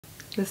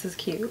This is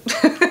cute.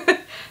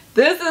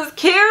 This is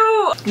cute.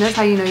 And that's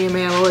how you know your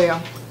man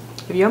loyal.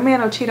 If your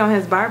man don't cheat on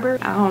his barber,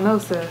 I don't know,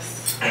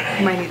 sis.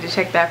 You might need to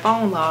check that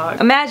phone log.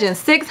 Imagine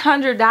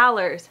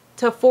 $600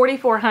 to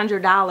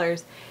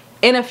 $4,400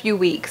 in a few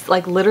weeks.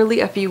 Like literally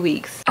a few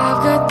weeks.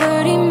 I've got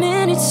 30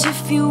 minutes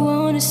if you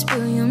want to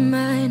spill your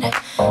mind.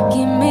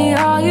 Give me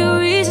all your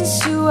reasons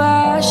to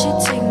why I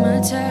should take my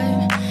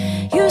time.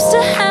 Used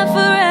to have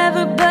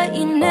forever, but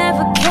you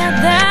never cared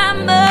that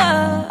much.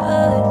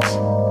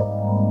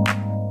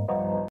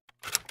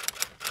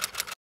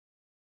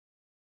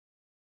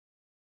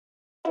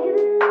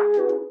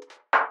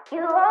 You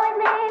always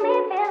make me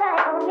feel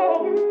like, oh yeah,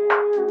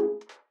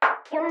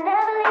 you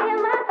never leave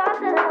my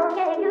thoughts alone,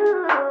 yeah,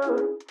 you're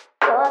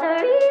the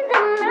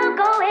reason I'm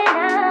going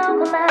out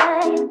my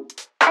mind.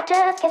 I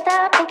just can't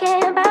stop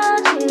thinking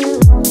about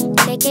you.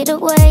 Take it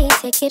away,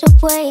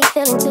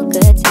 feeling too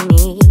good to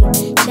me.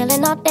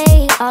 Chilling all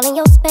day, all in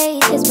your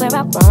space is where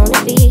I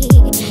wanna be.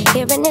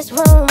 Here in this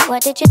room,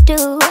 what did you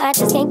do? I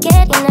just can't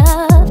get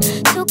enough.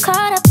 Too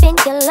caught up in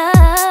your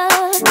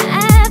love.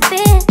 I've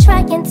been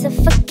trying to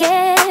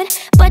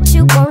forget, but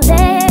you won't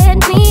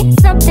let me.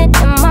 Something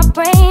in my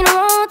brain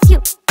wants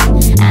you.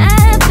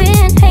 I've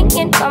been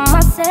hanging by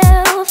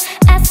myself,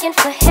 asking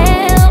for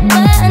help,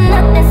 but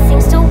nothing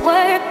seems to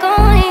work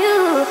on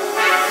you.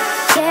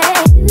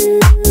 Yeah,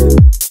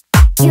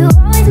 you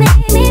always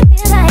make me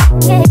feel like,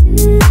 yeah,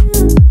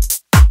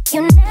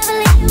 you never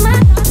leave my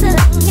thoughts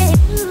alone, yeah.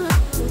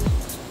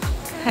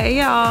 Hey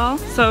y'all,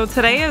 so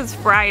today is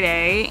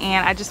Friday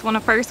and I just want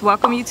to first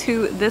welcome you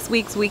to this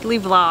week's weekly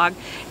vlog.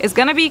 It's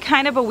gonna be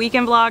kind of a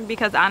weekend vlog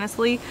because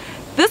honestly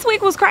this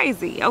week was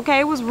crazy,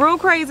 okay? It was real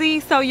crazy,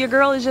 so your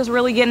girl is just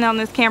really getting on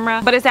this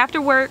camera, but it's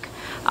after work.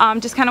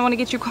 Just kind of want to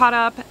get you caught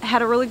up.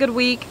 Had a really good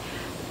week,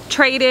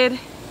 traded,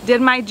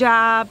 did my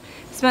job,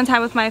 spent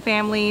time with my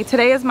family.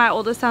 Today is my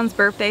oldest son's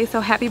birthday,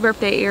 so happy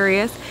birthday,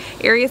 Arius.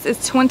 Arius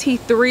is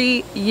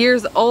 23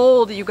 years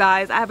old, you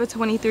guys. I have a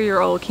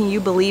 23-year-old. Can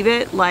you believe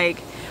it?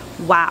 Like,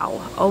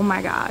 wow. Oh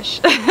my gosh.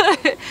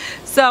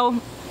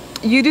 So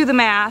you do the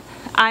math.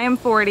 I am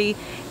 40.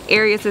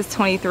 Arius is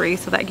 23,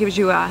 so that gives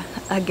you a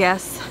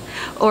guess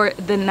or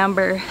the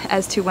number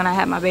as to when I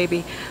had my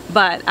baby.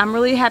 But I'm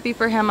really happy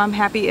for him. I'm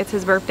happy it's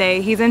his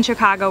birthday. He's in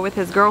Chicago with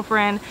his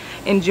girlfriend,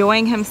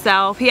 enjoying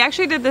himself. He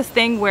actually did this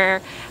thing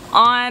where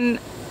on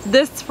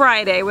this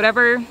Friday,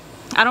 whatever,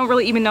 I don't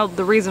really even know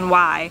the reason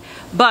why,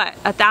 but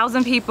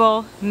 1,000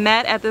 people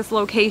met at this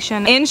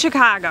location in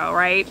Chicago,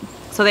 right?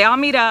 So they all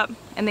meet up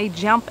and they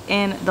jump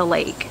in the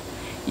lake.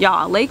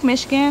 Y'all, Lake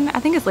Michigan, I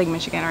think it's Lake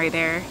Michigan right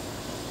there.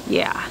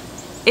 Yeah,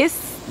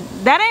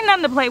 that ain't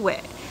nothing to play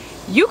with.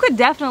 You could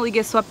definitely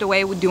get swept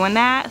away with doing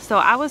that. So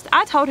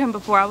I told him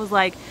before, I was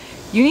like,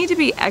 you need to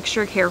be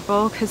extra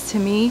careful, because to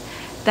me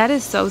that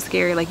is so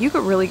scary. Like, you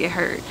could really get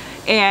hurt.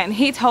 And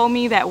he told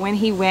me that when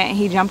he went,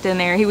 he jumped in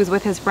there, he was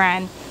with his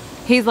friend.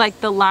 He's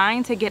like, the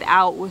line to get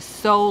out was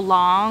so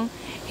long.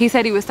 He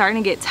said he was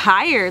starting to get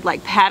tired,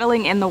 like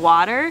paddling in the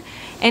water,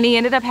 and he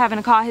ended up having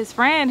to call his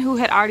friend who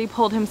had already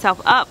pulled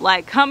himself up,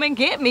 like, come and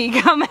get me,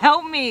 come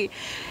help me.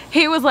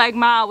 He was like,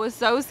 Ma, I was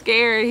so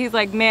scared. He's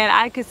like, man,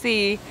 I could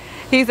see.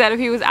 He said if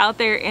he was out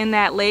there in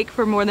that lake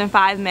for more than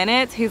 5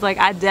 minutes, he's like,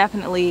 I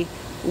definitely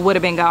would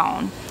have been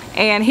gone.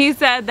 And he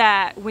said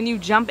that when you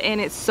jump in,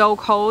 it's so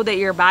cold that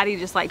your body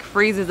just like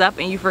freezes up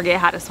and you forget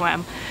how to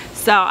swim.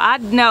 So I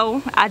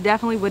know I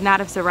definitely would not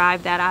have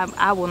survived that.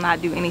 I will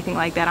not do anything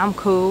like that. I'm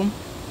cool.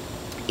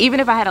 Even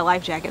if I had a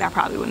life jacket, I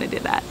probably wouldn't have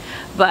did that.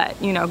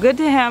 But, you know, good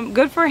to him,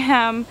 good for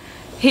him.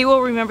 He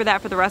will remember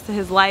that for the rest of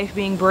his life,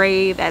 being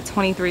brave at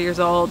 23 years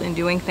old and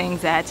doing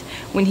things that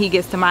when he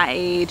gets to my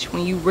age,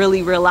 when you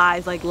really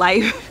realize like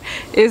life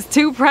is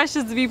too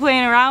precious to be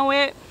playing around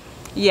with.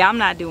 Yeah, I'm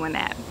not doing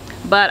that.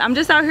 But I'm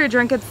just out here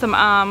drinking some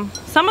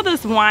of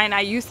this wine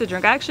I used to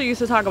drink. I actually used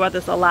to talk about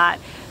this a lot.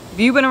 If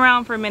you've been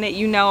around for a minute,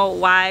 you know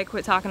why I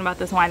quit talking about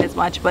this wine as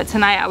much. But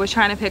tonight I was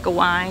trying to pick a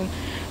wine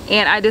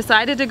and I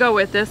decided to go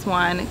with this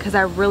one because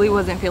I really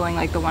wasn't feeling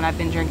like the one I've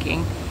been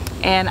drinking.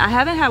 And I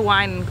haven't had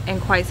wine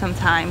in quite some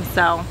time,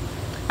 so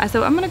I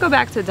said I'm gonna go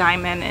back to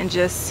Diamond and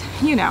just,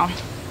 you know,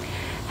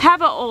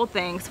 have an old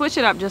thing, switch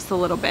it up just a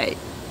little bit.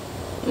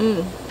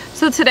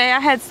 So today I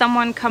had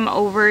someone come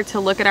over to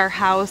look at our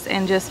house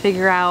and just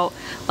figure out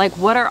like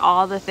what are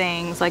all the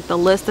things, like the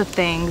list of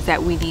things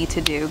that we need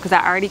to do, because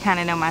I already kind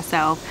of know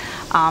myself.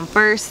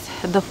 First,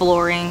 the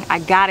flooring. I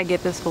gotta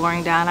get this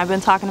flooring done. I've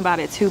been talking about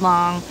it too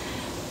long.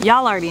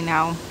 Y'all already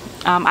know.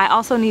 I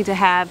also need to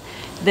have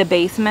the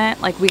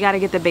basement, like we got to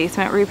get the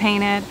basement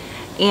repainted,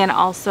 and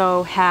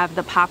also have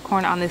the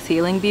popcorn on the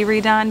ceiling be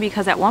redone,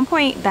 because at one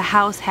point the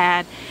house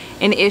had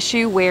an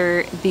issue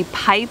where the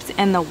pipes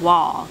in the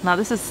wall, now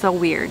this is so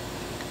weird,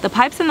 the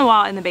pipes in the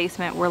wall in the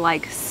basement were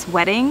like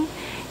sweating,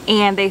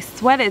 and they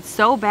sweated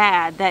so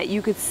bad that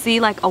you could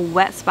see like a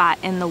wet spot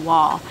in the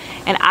wall,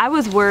 and I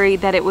was worried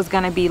that it was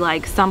going to be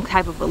like some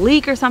type of a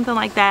leak or something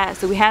like that.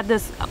 So we had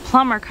this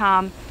plumber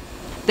come,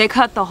 they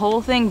cut the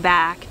whole thing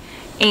back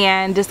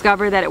and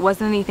discovered that it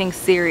wasn't anything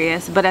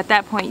serious, but at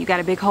that point you got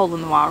a big hole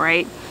in the wall,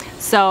 right?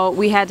 So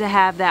we had to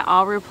have that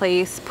all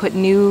replaced, put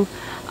new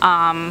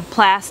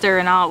plaster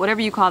and all, whatever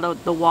you call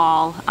the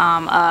wall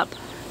up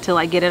to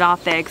like get it all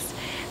fixed.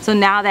 So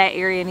now that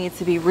area needs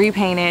to be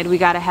repainted. We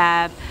got to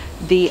have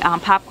the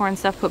popcorn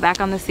stuff put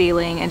back on the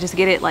ceiling and just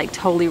get it like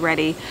totally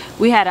ready.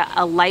 We had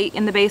a light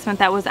in the basement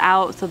that was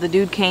out, so the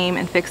dude came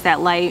and fixed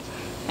that light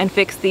and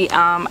fixed the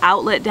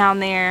outlet down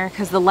there,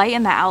 because the light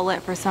and the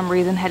outlet for some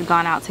reason had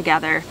gone out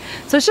together.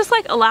 So it's just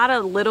like a lot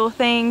of little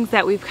things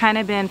that we've kind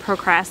of been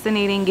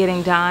procrastinating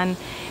getting done,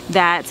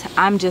 that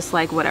I'm just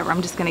like, whatever,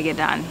 I'm just gonna get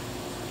done.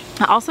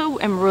 I also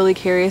am really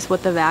curious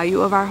what the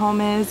value of our home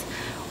is.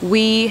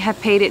 We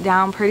have paid it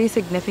down pretty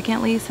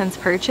significantly since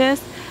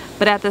purchase,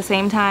 but at the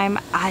same time,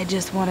 I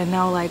just want to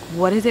know, like,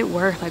 what is it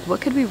worth? Like,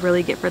 what could we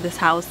really get for this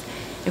house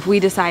if we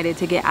decided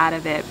to get out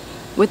of it?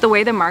 With the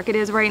way the market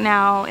is right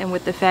now and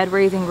with the Fed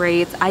raising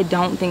rates, I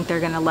don't think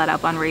they're going to let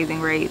up on raising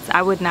rates.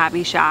 I would not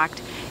be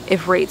shocked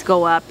if rates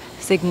go up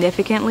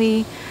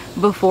significantly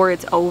before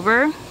it's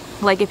over.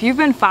 Like, if you've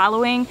been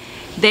following,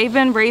 they've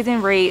been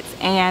raising rates,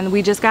 and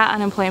we just got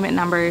unemployment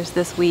numbers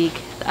this week.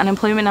 The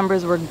unemployment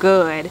numbers were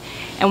good,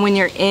 and when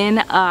you're in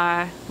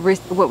a,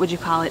 what would you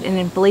call it,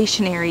 an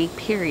inflationary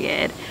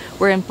period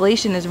where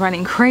inflation is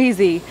running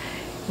crazy,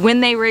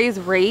 when they raise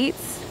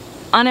rates,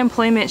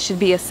 unemployment should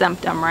be a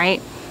symptom,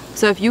 right?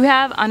 So if you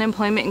have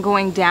unemployment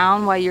going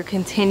down while you're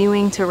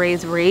continuing to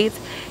raise rates,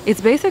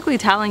 it's basically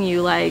telling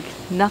you like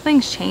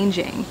nothing's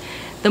changing.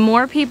 The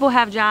more people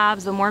have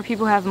jobs, the more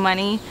people have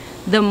money,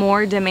 the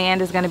more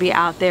demand is going to be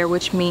out there,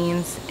 which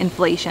means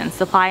inflation,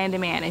 supply and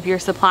demand. If your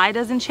supply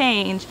doesn't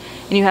change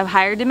and you have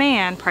higher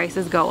demand,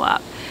 prices go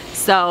up.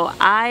 So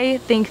I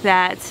think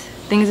that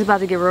things are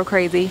about to get real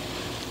crazy.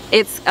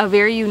 It's a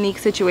very unique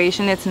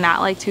situation. It's not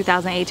like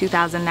 2008,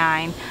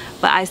 2009.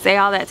 But I say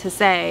all that to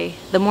say,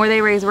 the more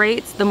they raise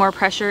rates, the more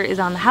pressure is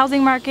on the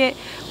housing market,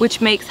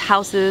 which makes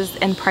houses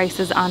and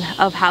prices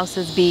of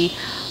houses be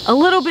a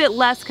little bit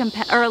less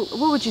or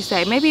what would you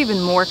say, maybe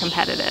even more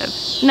competitive.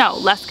 No,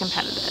 less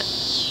competitive.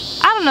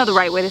 I don't know the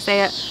right way to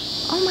say it.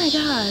 Oh my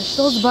gosh,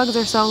 those bugs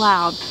are so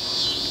loud.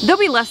 There'll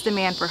be less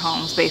demand for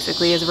homes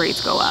basically as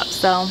rates go up.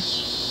 So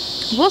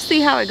we'll see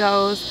how it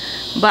goes.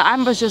 But I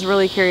was just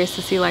really curious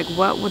to see like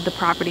what would the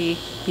property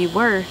be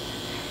worth,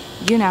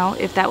 you know,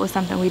 if that was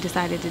something we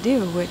decided to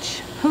do, which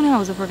who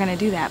knows if we're gonna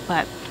do that,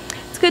 but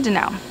it's good to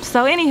know.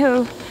 So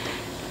anywho,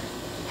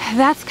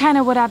 that's kind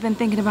of what I've been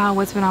thinking about,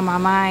 what's been on my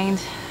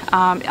mind.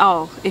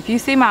 Oh, if you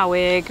see my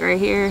wig right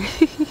here,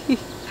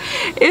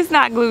 it's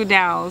not glued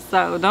down,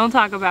 so don't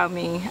talk about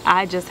me.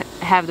 I just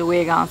have the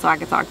wig on so I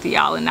can talk to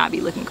y'all and not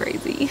be looking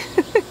crazy.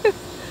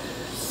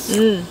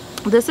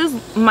 This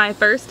is my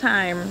first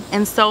time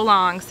in so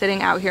long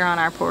sitting out here on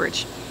our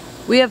porch.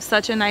 We have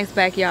such a nice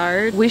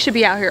backyard. We should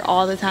be out here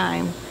all the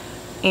time,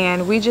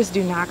 and we just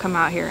do not come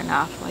out here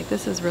enough. Like,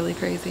 this is really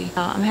crazy.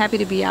 I'm happy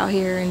to be out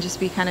here and just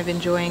be kind of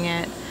enjoying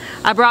it.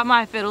 I brought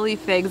my fiddly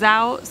figs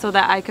out so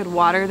that I could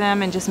water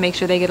them and just make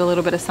sure they get a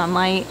little bit of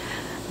sunlight.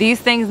 These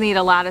things need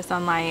a lot of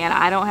sunlight, and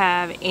I don't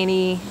have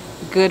any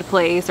good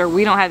place, or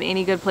we don't have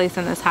any good place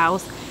in this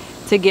house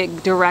to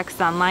get direct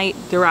sunlight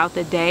throughout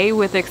the day,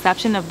 with the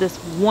exception of this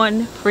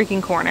one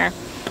freaking corner.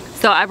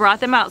 So I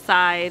brought them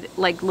outside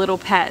like little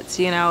pets,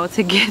 you know,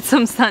 to get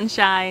some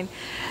sunshine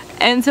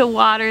and to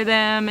water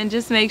them and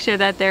just make sure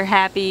that they're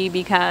happy,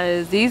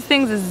 because these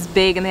things is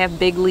big and they have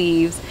big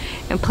leaves,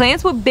 and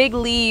plants with big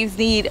leaves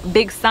need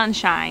big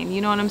sunshine, you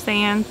know what I'm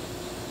saying?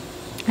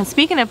 And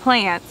speaking of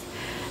plants,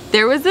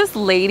 there was this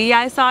lady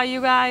I saw,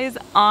 you guys,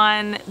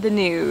 on the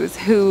news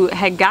who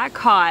had got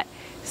caught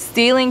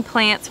stealing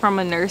plants from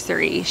a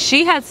nursery.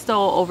 She had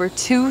stole over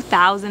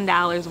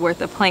 $2,000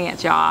 worth of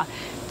plants, y'all.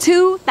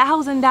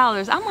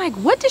 $2,000. I'm like,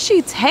 what did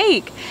she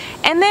take?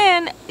 And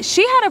then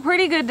she had a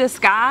pretty good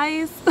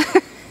disguise.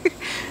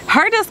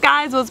 Her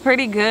disguise was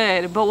pretty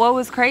good, but what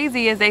was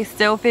crazy is they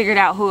still figured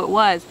out who it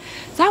was.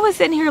 So I was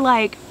sitting here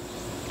like,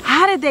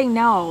 how did they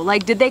know?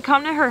 Like, did they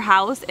come to her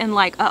house and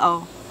like,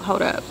 uh-oh,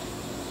 hold up.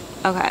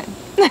 Okay.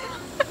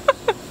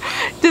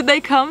 Did they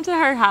come to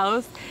her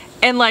house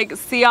and like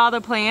see all the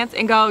plants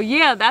and go,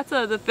 yeah, that's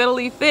the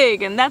fiddly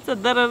fig and that's a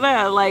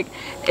da-da-da? Like,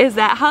 is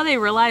that how they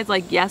realized,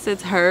 like, yes,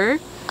 it's her?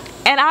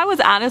 And I was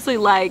honestly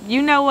like,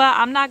 you know what,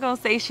 I'm not gonna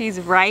say she's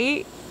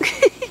right,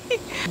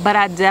 but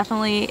I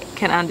definitely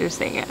can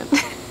understand.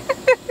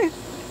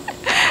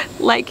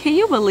 Like, can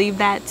you believe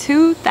that?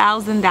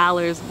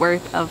 $2,000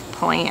 worth of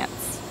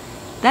plants.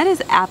 That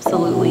is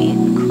absolutely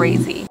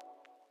crazy.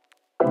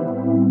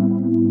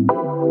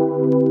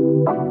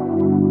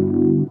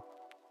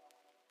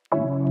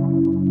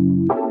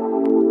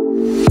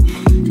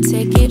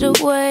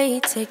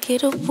 Take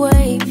it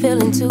away,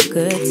 feeling too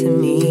good to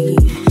me.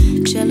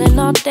 Chilling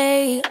all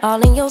day, all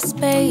in your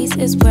space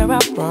is where I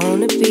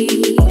wanna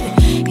be.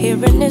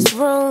 Here in this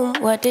room,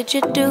 what did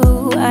you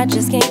do? I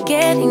just can't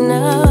get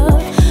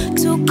enough.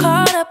 Too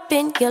caught up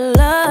in your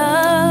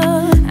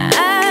love.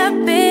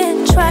 I've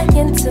been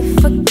trying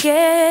to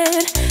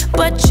forget,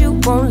 but you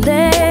won't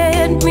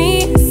let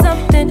me.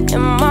 Something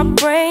in my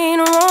brain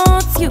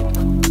wants you.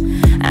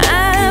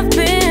 I've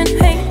been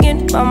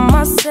hanging by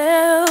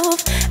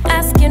myself.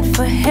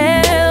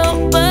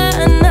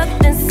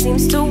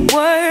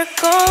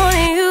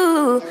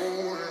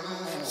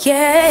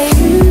 Yeah,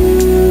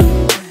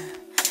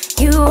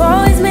 you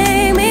always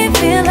make me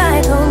feel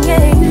like home.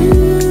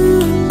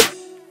 Yeah,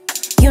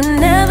 you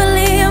never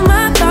leave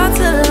my thoughts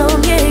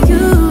alone. Yeah,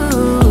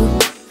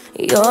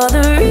 you're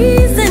the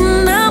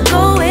reason I'm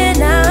going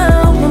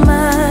out my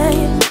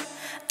mind.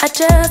 I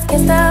just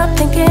can't stop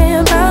thinking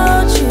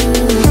about you.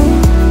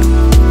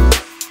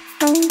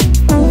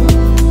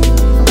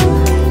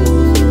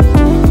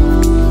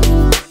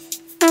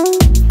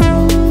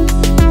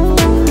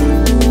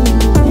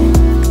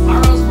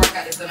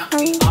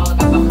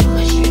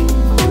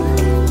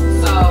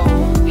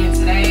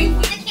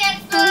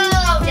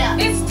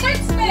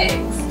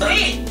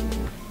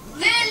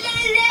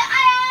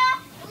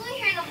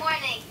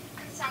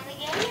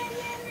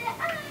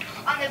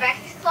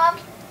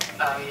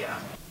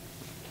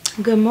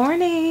 Good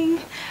morning.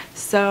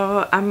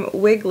 So I'm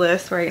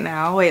wigless right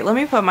now. Wait, let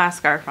me put my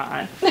scarf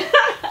on.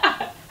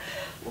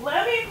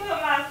 Let me put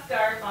my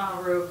scarf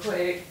on real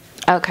quick.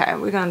 Okay,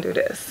 we're gonna do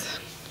this.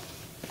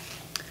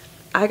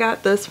 I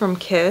got this from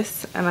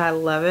Kiss and I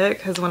love it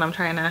because when I'm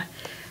trying to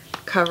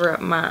cover up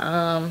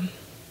my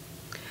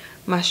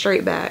my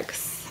straight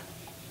backs,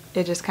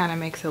 it just kind of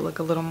makes it look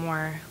a little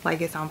more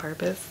like it's on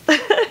purpose.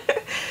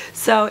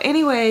 So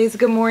anyways,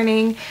 good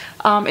morning.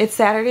 It's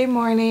Saturday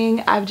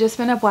morning. I've just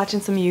been up watching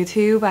some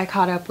YouTube. I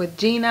caught up with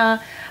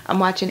Gina. I'm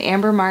watching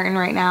Amber Martin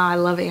right now. I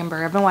love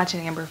Amber. I've been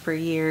watching Amber for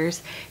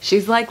years.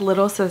 She's like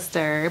little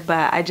sister,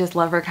 but I just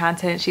love her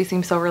content. She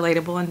seems so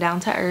relatable and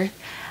down to earth.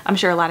 I'm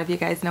sure a lot of you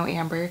guys know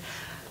Amber.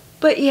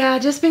 But yeah,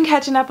 just been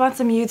catching up on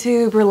some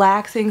YouTube,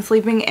 relaxing,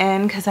 sleeping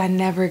in because I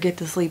never get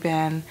to sleep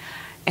in.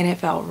 And it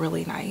felt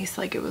really nice.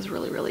 Like it was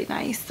really, really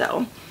nice.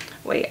 So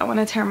wait, I want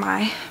to turn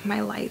my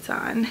lights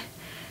on.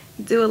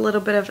 Do a little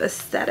bit of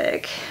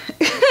aesthetic.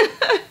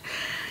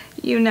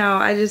 You know,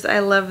 I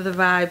love the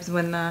vibes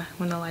when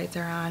the lights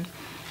are on.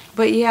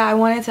 But yeah, I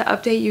wanted to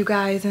update you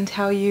guys and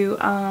tell you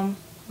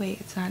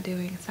wait, it's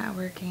not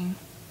working.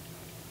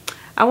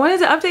 I wanted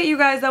to update you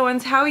guys though and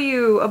tell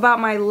you about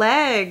my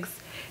legs,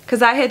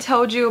 because I had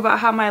told you about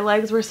how my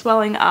legs were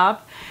swelling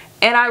up,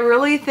 and I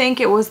really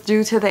think it was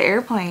due to the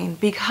airplane,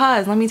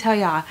 because let me tell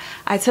y'all,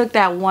 I took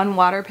that one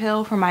water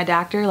pill from my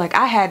doctor. Like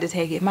I had to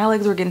take it. My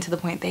legs were getting to the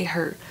point they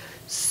hurt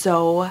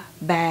so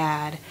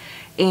bad,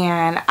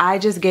 and I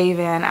just gave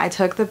in. I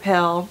took the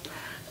pill.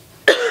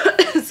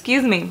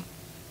 Excuse me.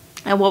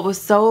 And what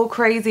was so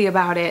crazy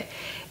about it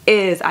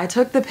is I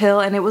took the pill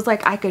and it was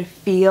like I could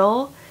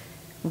feel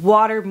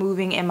water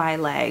moving in my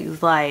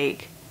legs.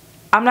 Like,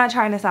 I'm not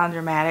trying to sound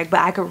dramatic,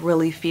 but I could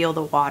really feel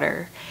the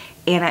water,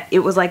 and it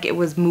was like it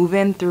was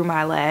moving through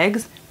my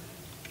legs.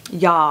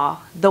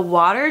 Y'all, the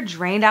water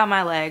drained out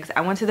my legs.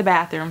 I went to the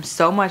bathroom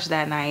so much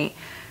that night.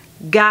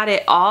 Got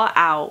it all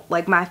out.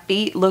 Like my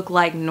feet look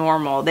like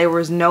normal. There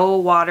was no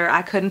water.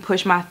 I couldn't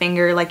push my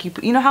finger. Like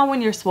you know how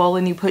when you're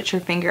swollen you put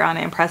your finger on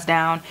it and press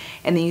down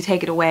and then you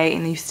take it away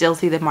and you still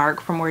see the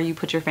mark from where you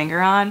put your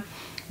finger on?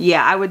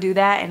 Yeah, I would do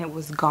that and it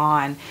was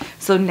gone.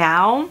 So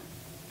now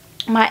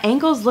my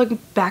ankles look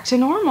back to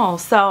normal.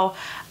 So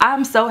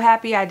I'm so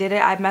happy I did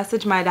it. I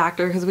messaged my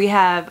doctor because we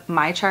have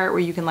my chart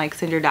where you can like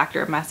send your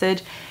doctor a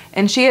message,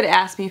 and she had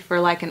asked me for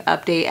like an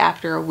update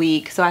after a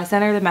week. So I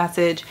sent her the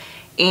message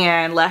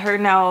and let her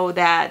know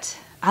that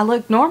I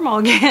look normal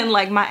again.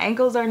 Like my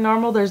ankles are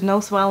normal. There's no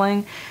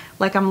swelling.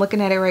 Like I'm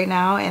looking at it right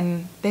now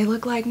and they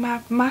look like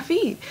my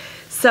feet.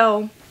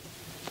 So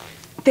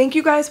thank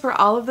you guys for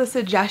all of the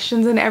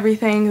suggestions and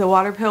everything. The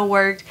water pill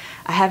worked.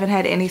 I haven't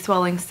had any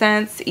swelling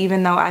since,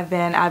 even though I've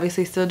been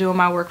obviously still doing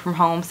my work from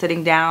home,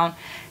 sitting down.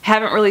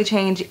 Haven't really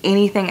changed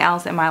anything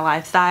else in my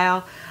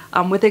lifestyle,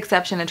 with the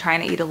exception of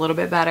trying to eat a little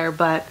bit better,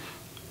 but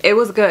it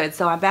was good.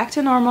 So I'm back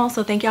to normal.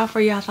 So thank y'all for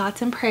your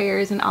thoughts and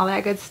prayers and all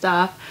that good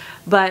stuff.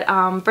 But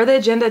for the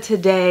agenda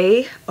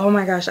today, oh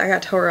my gosh, I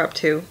got tore up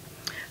too.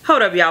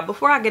 Hold up y'all,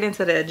 before I get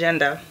into the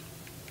agenda,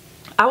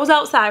 I was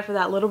outside for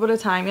that little bit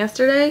of time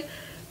yesterday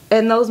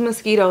and those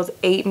mosquitoes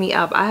ate me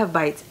up. I have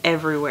bites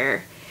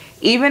everywhere.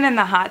 Even in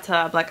the hot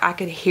tub, like I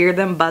could hear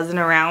them buzzing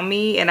around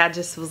me, and I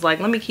just was like,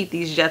 let me keep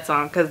these jets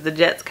on, because the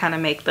jets kind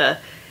of make the,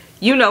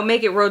 you know,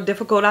 make it real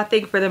difficult, I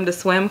think, for them to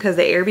swim because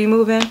the air be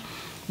moving.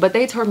 But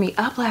they tore me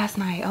up last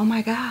night. Oh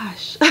my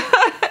gosh.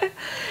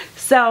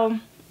 So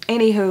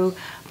anywho,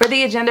 for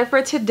the agenda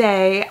for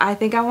today, I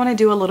think I want to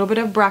do a little bit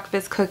of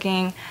breakfast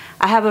cooking.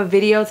 I have a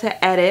video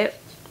to edit.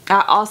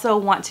 I also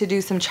want to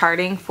do some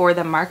charting for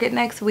the market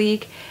next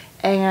week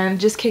and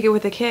just kick it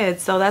with the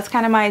kids. So that's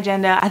kind of my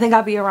agenda. I think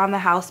I'll be around the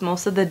house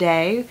most of the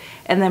day,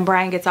 and then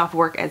Brian gets off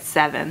work at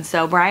 7.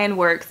 So Brian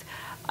works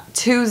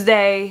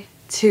Tuesday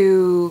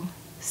to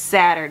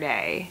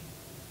Saturday.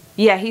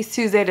 Yeah, he's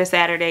Tuesday to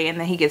Saturday, and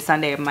then he gets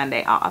Sunday and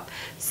Monday off.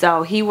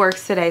 So he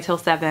works today till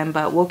 7,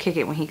 but we'll kick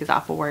it when he gets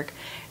off of work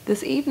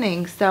this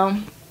evening. So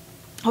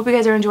hope you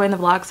guys are enjoying the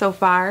vlog so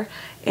far.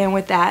 And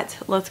with that,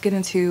 let's get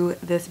into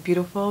this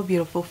beautiful,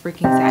 beautiful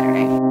freaking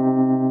Saturday.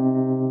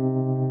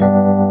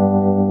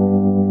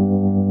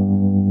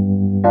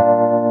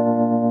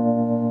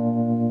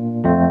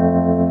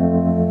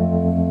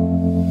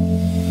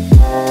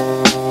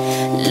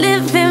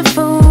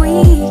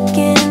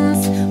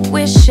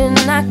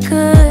 wishing I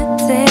could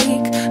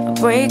take a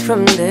break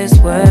from this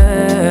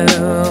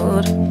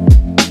world.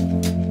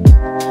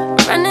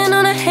 Running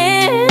on a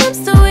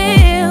hamster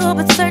wheel,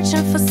 but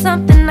searching for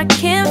something I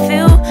can't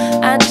feel.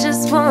 I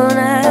just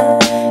wanna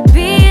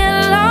be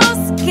a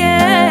lost girl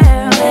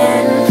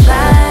and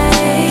fly.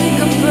 Take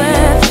a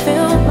breath,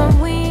 feel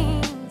my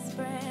wings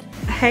spread.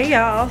 Hey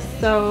y'all,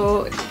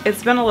 so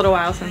it's been a little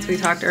while since we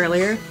talked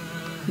earlier,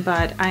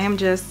 but I am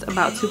just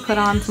about to put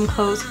on some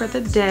clothes for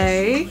the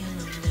day.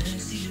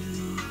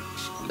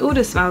 Ooh,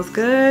 this smells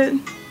good.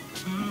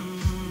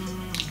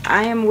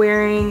 I am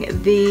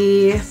wearing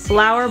the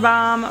Flower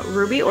Bomb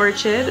Ruby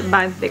Orchid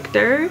by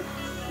Victor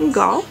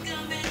Golf.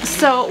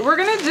 So we're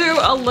gonna do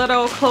a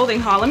little clothing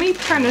haul. Let me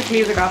turn this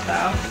music off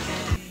though.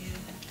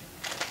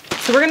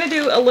 So we're gonna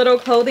do a little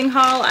clothing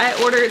haul. I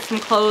ordered some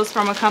clothes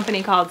from a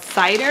company called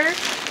CIDER.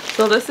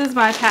 So this is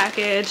my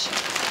package.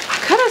 I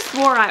could have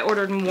swore I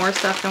ordered more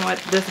stuff than what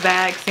this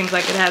bag seems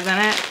like it has in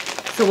it.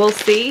 So we'll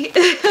see.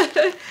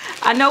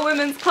 I know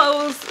women's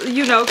clothes,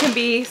 you know, can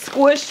be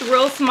squished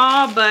real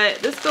small, but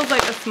this feels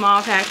like a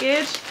small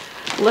package.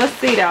 Let's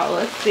see though,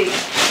 let's see.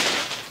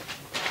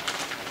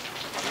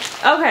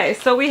 Okay,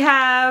 so we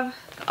have,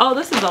 oh,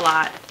 this is a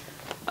lot.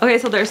 Okay,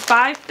 so there's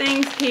 5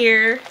 things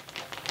here,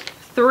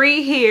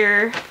 3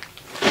 here,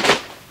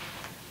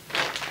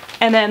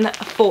 and then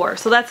 4.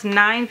 So that's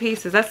 9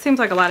 pieces. That seems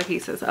like a lot of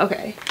pieces.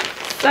 Okay,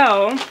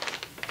 so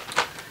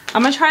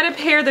I'm gonna try to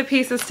pair the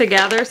pieces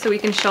together so we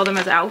can show them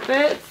as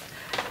outfits.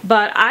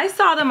 But I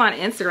saw them on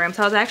Instagram,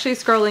 so I was actually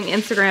scrolling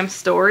Instagram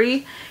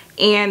story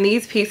and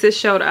these pieces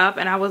showed up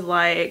and I was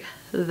like,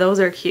 those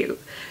are cute.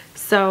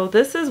 So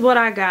this is what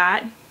I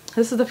got.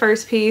 This is the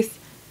first piece,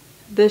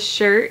 this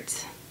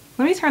shirt.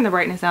 Let me turn the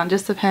brightness down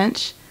just a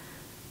pinch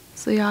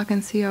so y'all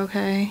can see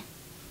okay.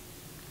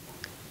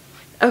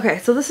 Okay,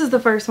 so this is the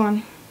first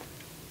one.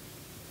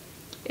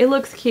 It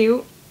looks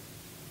cute.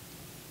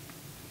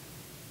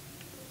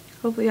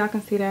 Hopefully y'all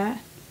can see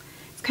that.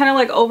 It's kind of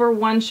like over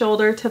one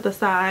shoulder to the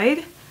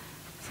side.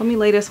 So let me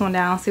lay this one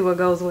down, see what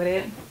goes with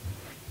it.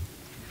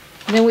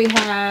 And then we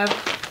have,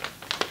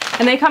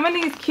 and they come in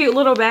these cute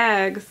little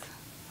bags.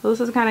 So this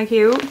is kind of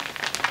cute.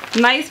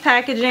 Nice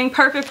packaging,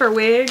 perfect for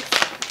wigs.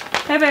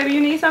 Hey baby,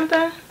 you need something?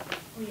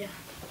 Oh yeah.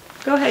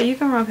 Go ahead, you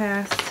can run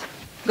past.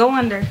 Go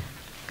under.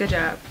 Good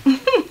job.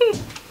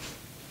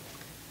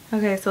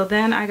 Okay, so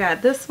then I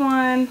got this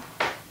one.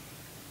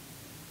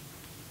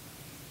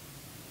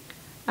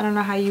 I don't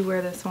know how you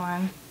wear this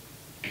one.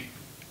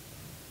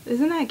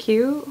 Isn't that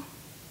cute?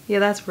 Yeah,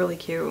 that's really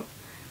cute.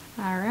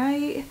 All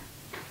right.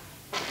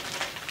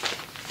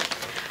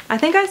 I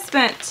think I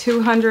spent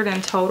 $200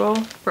 in total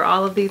for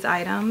all of these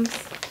items.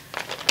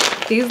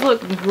 These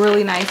look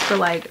really nice for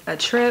like a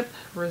trip,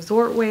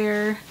 resort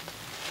wear,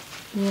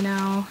 you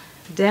know,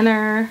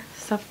 dinner,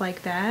 stuff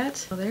like that.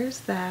 So there's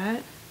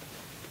that.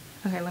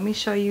 Okay, let me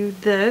show you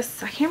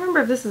this. I can't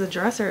remember if this is a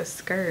dress or a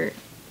skirt.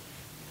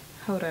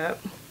 Hold up.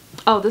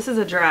 Oh, this is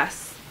a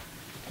dress.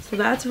 So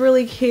that's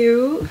really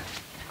cute.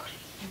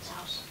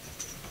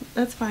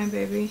 That's fine,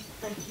 baby.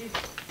 Thank you.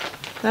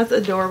 That's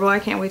adorable. I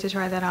can't wait to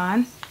try that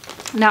on.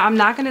 Now, I'm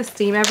not going to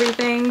steam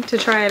everything to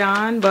try it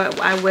on, but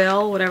I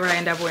will, whatever I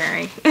end up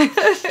wearing.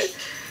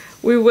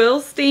 We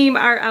will steam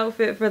our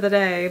outfit for the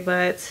day,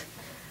 but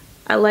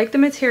I like the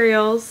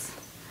materials.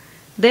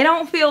 They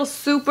don't feel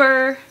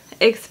super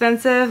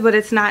expensive, but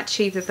it's not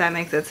cheap, if that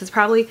makes sense. It's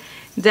probably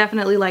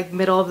definitely like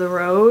middle of the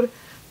road.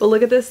 But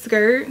look at this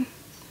skirt.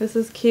 This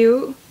is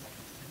cute.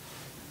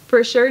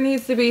 For sure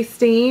needs to be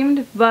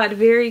steamed, but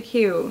very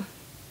cute.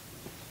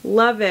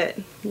 Love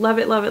it. Love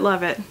it, love it,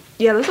 love it.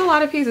 Yeah, there's a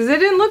lot of pieces. It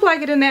didn't look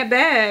like it in that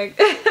bag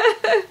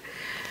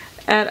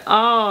at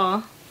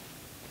all.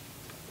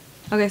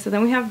 Okay, so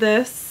then we have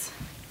this.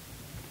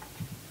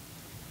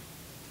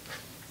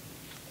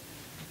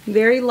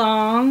 Very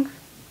long,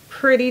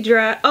 pretty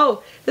dress.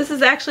 Oh, this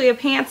is actually a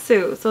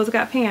pantsuit, so it's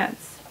got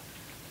pants.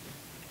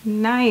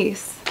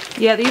 Nice.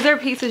 Yeah, these are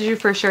pieces you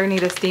for sure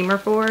need a steamer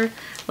for.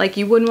 Like,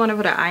 you wouldn't want to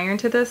put an iron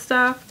to this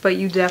stuff, but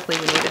you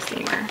definitely would need a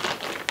steamer.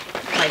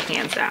 Like,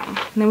 hands down.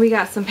 And then we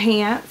got some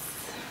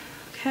pants.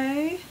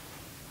 Okay.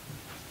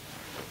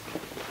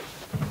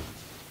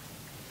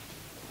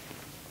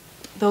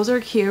 Those are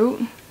cute.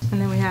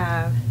 And then we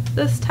have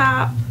this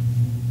top.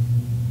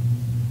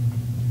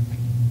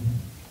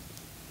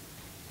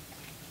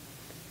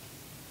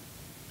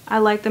 I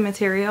like the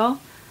material.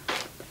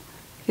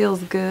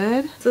 Feels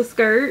good. It's a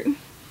skirt.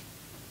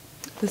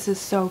 This is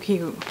so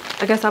cute.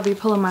 I guess I'll be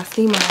pulling my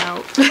steamer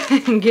out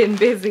and getting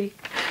busy.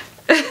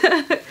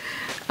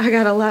 I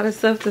got a lot of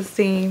stuff to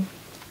steam.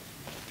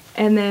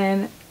 And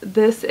then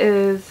this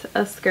is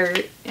a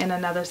skirt in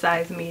another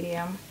size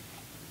medium.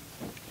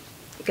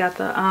 Got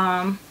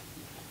the,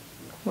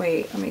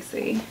 wait, let me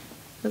see.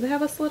 Does it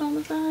have a slit on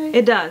the side?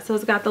 It does. So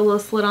it's got the little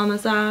slit on the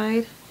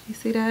side. You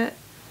see that?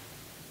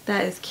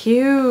 That is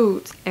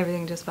cute.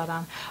 Everything just fell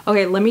down.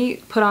 Okay, let me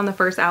put on the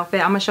first outfit.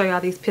 I'm gonna show y'all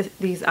these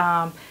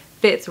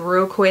fits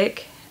real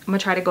quick. I'm gonna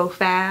try to go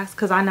fast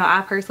because I know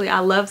I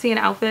love seeing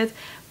outfits,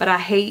 but I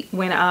hate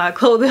when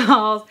clothing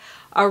hauls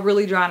are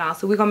really drawn out.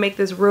 So we're gonna make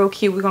this real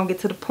cute. We're gonna get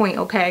to the point,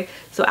 okay?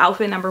 So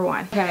outfit number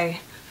 1. Okay,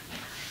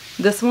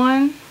 this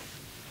one,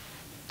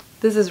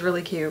 this is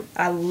really cute.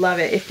 I love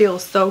it. It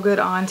feels so good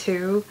on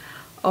too.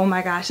 Oh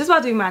my gosh, this is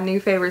about to be my new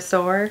favorite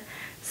store.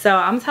 So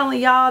I'm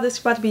telling y'all, this is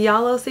about to be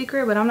y'all little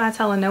secret, but I'm not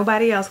telling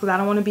nobody else because I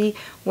don't want to be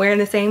wearing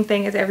the same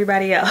thing as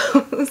everybody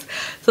else.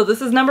 So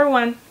this is number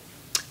 1.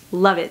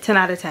 Love it. 10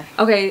 out of 10.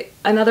 Okay,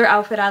 another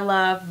outfit I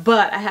love,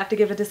 but I have to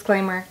give a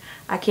disclaimer.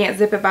 I can't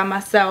zip it by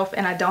myself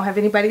and I don't have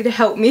anybody to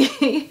help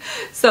me.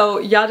 So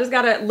y'all just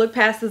gotta look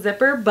past the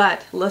zipper,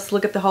 but let's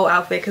look at the whole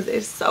outfit because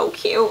it's so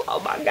cute.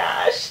 Oh my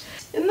gosh.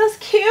 Isn't this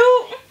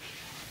cute?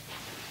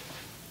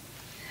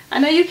 I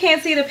know you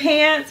can't see the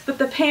pants, but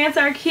the pants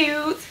are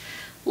cute.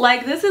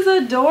 Like, this is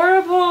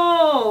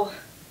adorable.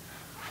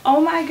 Oh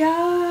my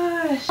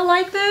gosh. I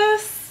like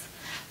this.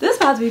 This is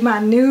about to be my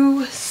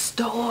new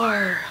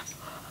store.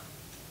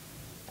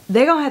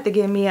 They're gonna have to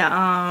give me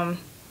a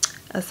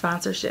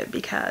sponsorship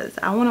because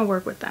I want to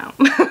work with them.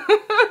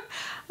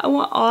 I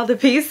want all the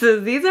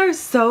pieces. These are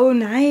so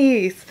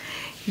nice,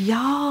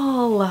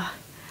 y'all.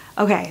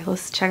 Okay,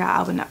 let's check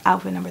out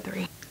outfit number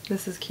 3.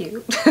 This is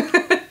cute.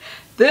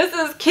 This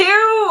is cute.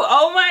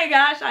 Oh my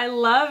gosh, I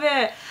love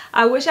it.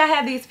 I wish I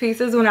had these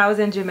pieces when I was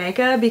in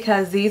Jamaica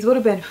because these would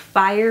have been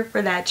fire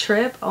for that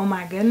trip. Oh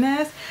my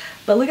goodness.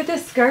 But look at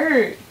this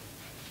skirt.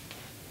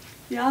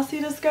 Y'all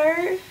see the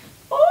skirt?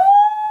 Oh!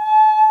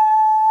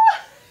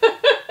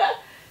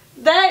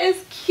 That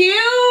is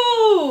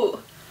cute.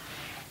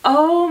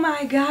 Oh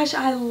my gosh,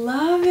 I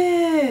love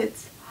it.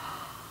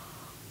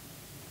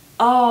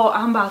 Oh,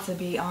 I'm about to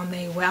be on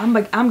their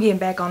web. I'm getting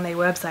back on their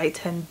website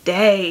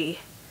today.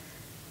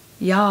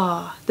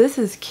 Y'all, this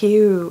is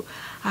cute.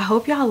 I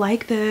hope y'all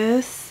like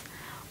this.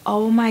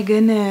 Oh my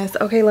goodness.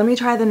 Okay, let me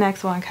try the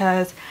next one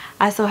because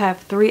I still have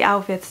 3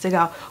 outfits to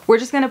go. We're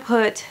just gonna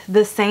put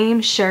the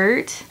same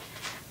shirt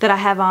that I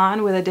have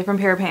on with a different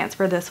pair of pants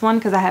for this one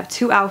because I have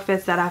 2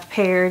 outfits that I've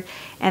paired,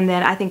 and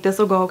then I think this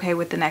will go okay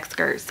with the next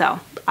skirt. So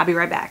I'll be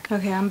right back.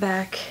 Okay, I'm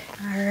back.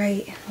 All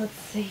right, let's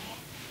see.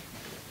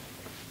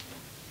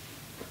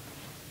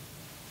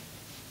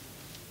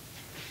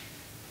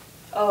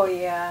 Oh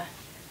yeah,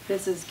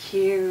 this is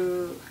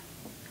cute.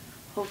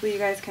 Hopefully you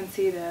guys can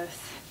see this.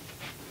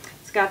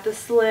 It's got the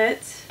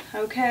slit,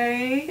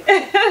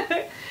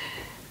 okay?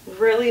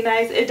 Really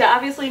nice. It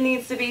obviously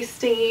needs to be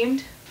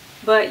steamed,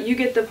 but you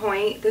get the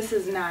point. This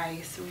is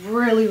nice.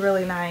 Really,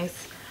 really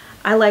nice.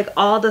 I like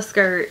all the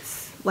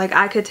skirts. Like,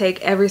 I could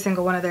take every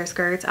single one of their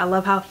skirts. I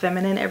love how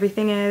feminine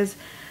everything is.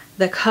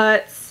 The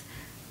cuts,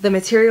 the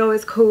material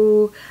is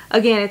cool.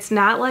 Again, it's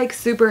not like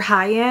super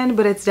high end,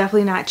 but it's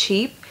definitely not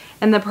cheap.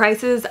 And the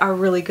prices are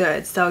really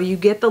good. So you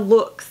get the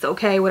looks,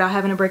 okay, without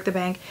having to break the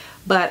bank.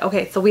 But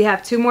okay, so we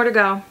have 2 more to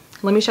go.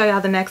 Let me show you how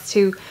the next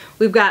 2.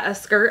 We've got a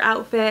skirt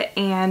outfit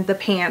and the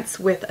pants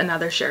with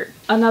another shirt.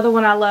 Another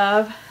one I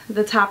love.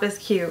 The top is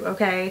cute,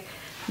 okay?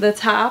 The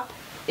top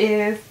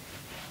is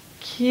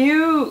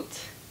cute.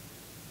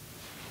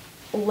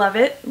 Love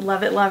it,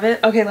 love it, love it.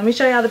 Okay, let me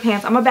show you how the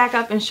pants. I'm gonna back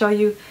up and show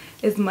you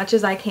as much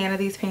as I can of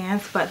these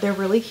pants, but they're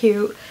really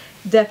cute.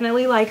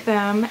 Definitely like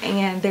them,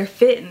 and they're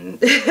fitting.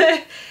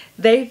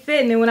 They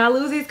fitting, and when I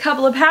lose these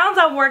couple of pounds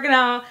I'm working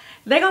on,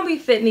 they're gonna be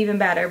fitting even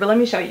better. But let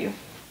me show you.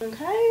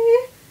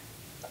 Okay.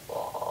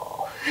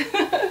 Oh.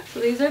 So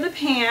these are the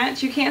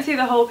pants. You can't see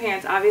the whole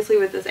pants obviously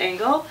with this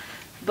angle,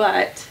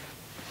 but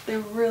they're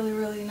really,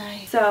 really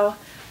nice. So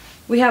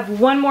we have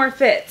one more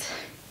fit,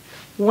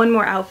 one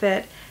more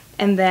outfit,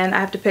 and then I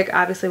have to pick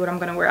obviously what I'm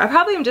gonna wear. I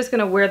probably am just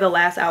gonna wear the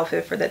last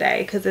outfit for the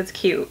day because it's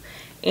cute,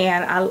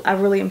 and I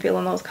really am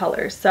feeling those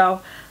colors.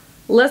 So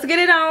let's get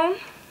it on,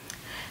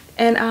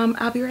 and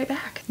I'll be right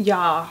back.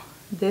 Y'all,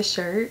 this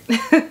shirt,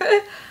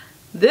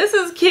 this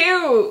is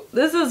cute.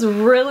 This is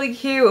really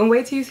cute, and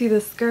wait till you see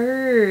the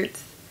skirt.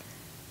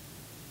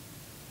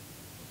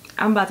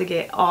 I'm about to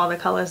get all the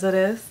colors of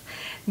this.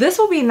 This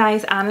will be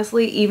nice,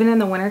 honestly, even in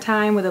the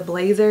wintertime with a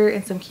blazer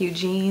and some cute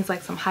jeans,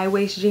 like some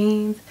high-waist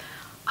jeans.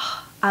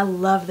 Oh, I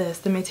love this.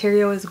 The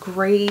material is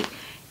great.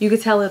 You can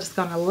tell it's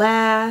gonna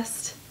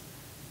last.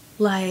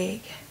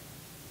 Like,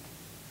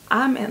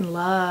 I'm in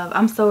love.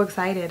 I'm so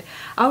excited.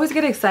 I always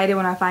get excited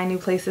when I find new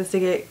places to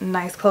get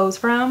nice clothes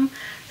from.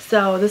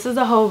 So this is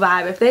a whole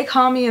vibe. If they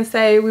call me and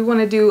say, we want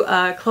to do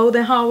a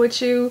clothing haul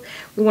with you,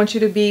 we want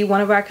you to be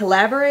one of our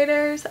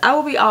collaborators, I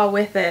will be all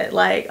with it.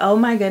 Like, oh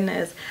my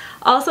goodness.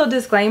 Also,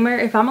 disclaimer,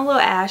 if I'm a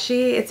little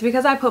ashy, it's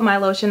because I put my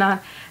lotion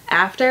on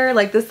after.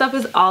 Like, this stuff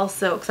is all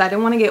silk, so I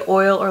didn't want to get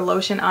oil or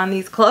lotion on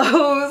these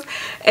clothes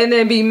and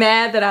then be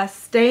mad that I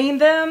stained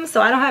them.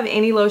 So I don't have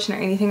any lotion or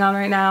anything on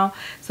right now.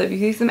 So if you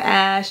see some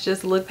ash,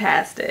 just look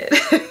past it.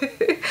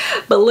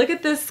 But look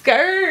at this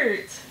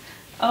skirt.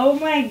 Oh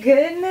my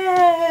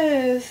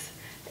goodness.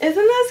 Isn't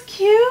this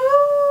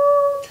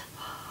cute?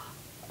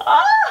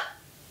 Ah!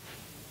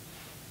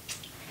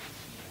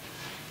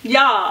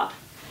 Y'all,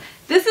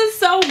 this is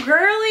so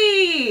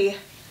girly.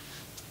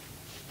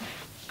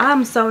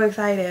 I'm so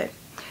excited.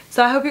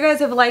 So I hope you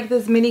guys have liked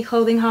this mini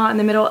clothing haul in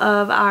the middle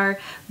of our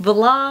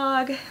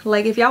vlog.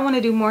 Like, if y'all want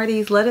to do more of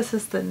these, let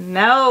us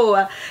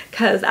know,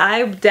 because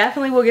I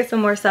definitely will get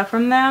some more stuff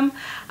from them.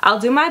 I'll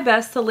do my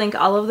best to link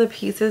all of the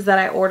pieces that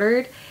I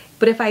ordered,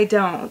 but if I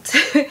don't,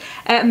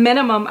 at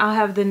minimum, I'll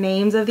have the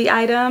names of the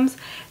items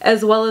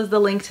as well as the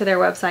link to their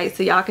website,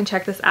 so y'all can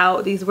check this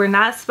out. These were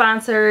not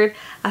sponsored.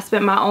 I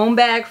spent my own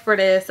bag for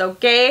this,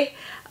 okay?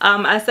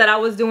 I said I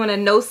was doing a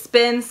no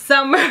spend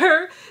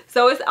summer,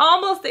 so it's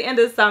almost the end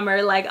of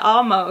summer, like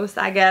almost,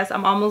 I guess.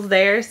 I'm almost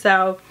there,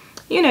 so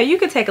you know, you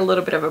could take a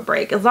little bit of a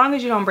break as long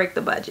as you don't break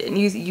the budget and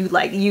use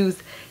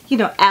you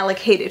know,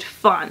 allocated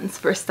funds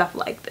for stuff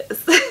like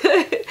this.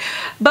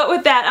 But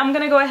with that, I'm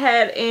gonna go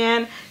ahead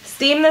and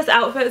steam this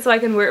outfit so I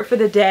can wear it for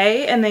the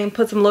day, and then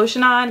put some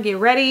lotion on, get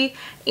ready,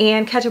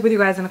 and catch up with you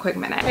guys in a quick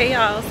minute. Hey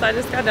y'all, so I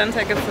just got done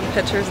taking some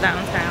pictures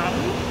downtown,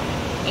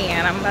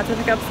 and I'm about to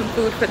pick up some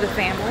food for the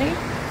family.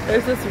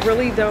 There's this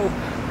really dope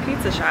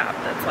pizza shop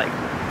that's like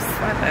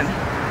slapping,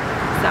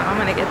 so I'm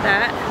gonna get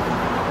that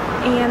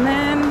and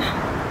then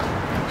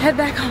head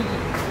back home.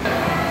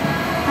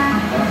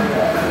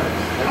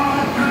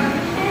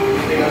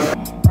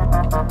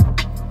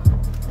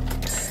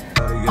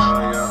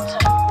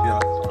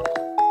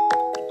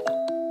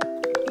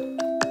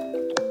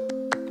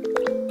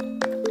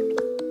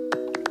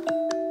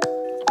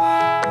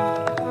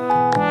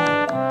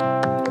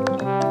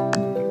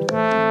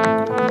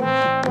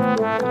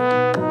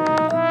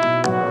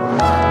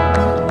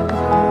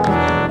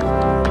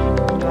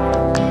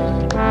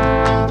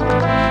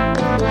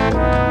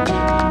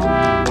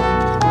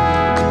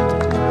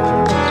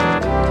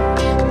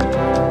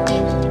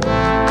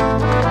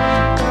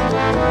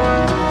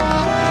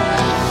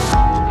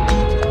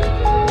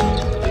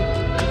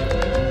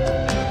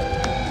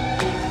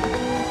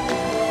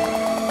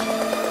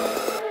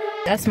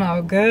 That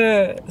smells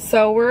good.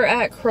 So we're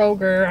at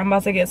Kroger. I'm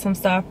about to get some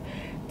stuff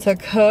to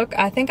cook.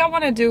 I think I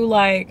want to do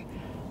like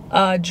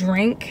a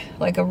drink,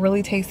 like a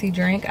really tasty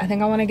drink. I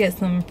think I want to get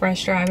some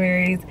fresh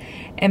strawberries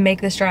and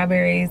make the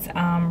strawberries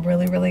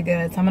really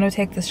good. So I'm going to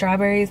take the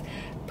strawberries,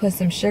 put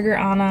some sugar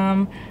on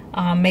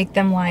them, make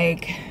them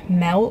like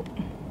melt.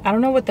 I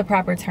don't know what the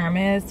proper term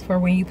is for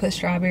when you put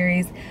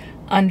strawberries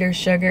under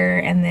sugar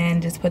and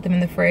then just put them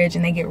in the fridge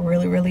and they get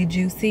really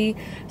juicy.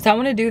 So I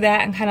want to do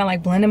that and kind of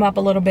like blend them up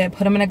a little bit,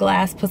 put them in a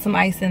glass, put some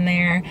ice in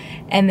there,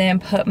 and then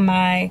put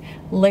my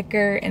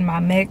liquor and my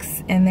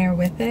mix in there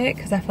with it,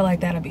 because I feel like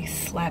that'll be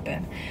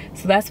slapping.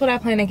 So that's what I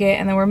plan to get.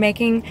 And then we're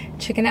making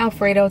chicken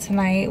Alfredo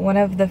tonight, one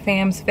of the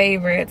fam's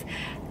favorites.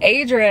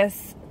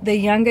 Adris, the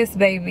youngest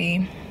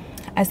baby,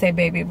 I say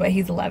baby, but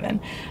he's 11,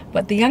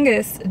 but the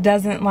youngest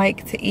doesn't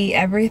like to eat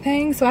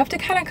everything, so I have to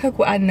kind of cook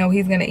what I know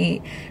he's gonna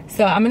eat.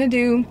 So I'm gonna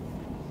do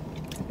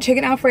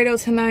chicken Alfredo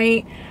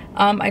tonight.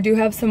 I do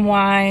have some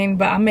wine,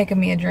 but I'm making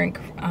me a drink,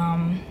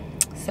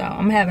 so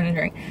I'm having a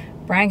drink.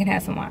 Brian can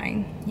have some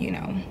wine, you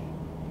know.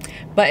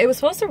 But it was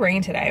supposed to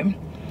rain today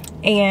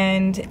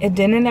and it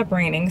didn't end up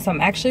raining, so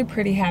I'm actually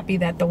pretty happy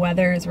that the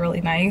weather is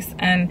really nice.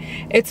 And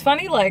it's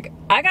funny, like,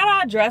 I got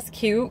all dressed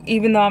cute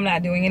even though I'm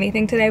not doing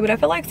anything today, but I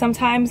feel like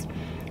sometimes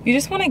you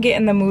just want to get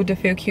in the mood to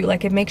feel cute.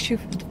 Like, it makes you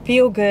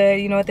feel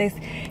good. You know what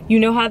you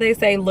know how they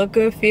say, look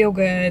good, feel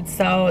good.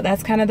 So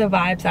that's kind of the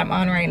vibes I'm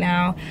on right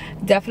now.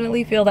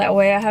 Definitely feel that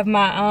way. I have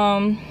my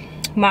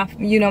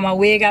my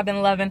wig I've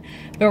been loving.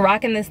 Been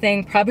rocking this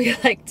thing probably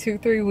like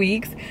 2-3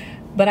 weeks,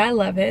 but I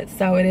love it.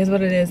 So it is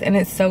what it is, and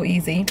it's so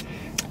easy.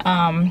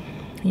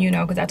 You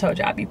know, because I told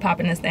you I'd be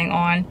popping this thing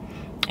on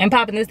and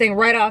popping this thing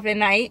right off at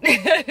night.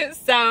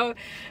 So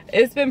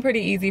it's been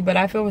pretty easy, but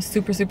I feel it was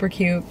super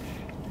cute.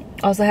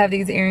 Also have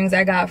these earrings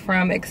I got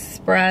from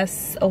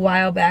Express a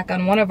while back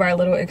on one of our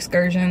little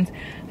excursions.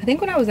 I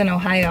think when I was in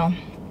Ohio,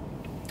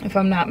 if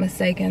I'm not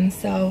mistaken.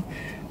 So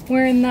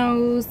wearing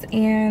those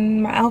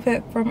and my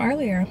outfit from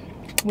earlier,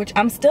 which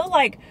I'm still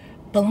like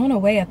blown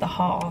away at the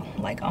haul.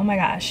 Like, oh my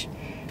gosh.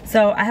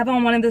 So I have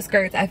on one of the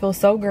skirts. I feel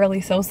so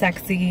girly, so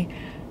sexy.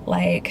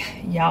 Like,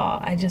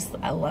 y'all,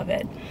 I love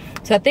it.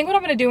 So I think what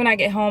I'm gonna do when I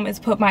get home is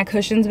put my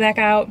cushions back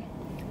out,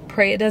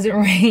 pray it doesn't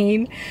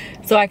rain,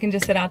 so I can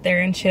just sit out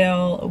there and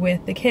chill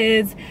with the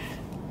kids.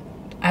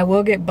 I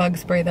will get bug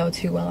spray though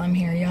too while I'm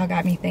here. Y'all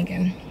got me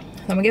thinking.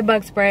 So I'm gonna get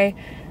bug spray,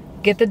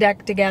 get the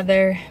deck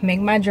together, make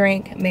my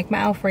drink, make my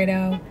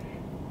Alfredo,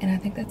 and I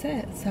think that's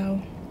it.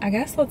 So I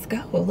guess let's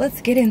go.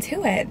 Let's get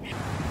into it.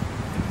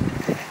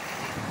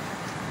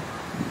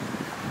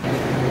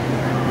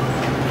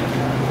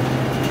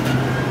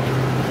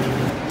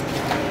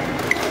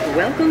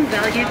 Welcome,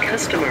 valued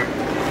customer.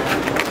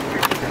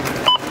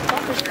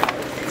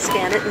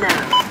 Scan it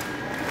now.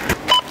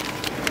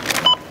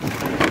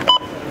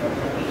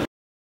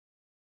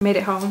 Made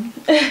it home.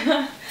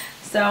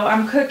 So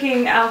I'm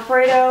cooking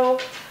Alfredo.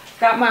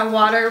 Got my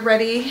water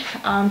ready.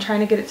 I'm trying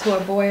to get it to a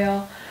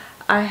boil.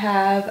 I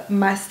have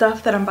my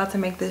stuff that I'm about to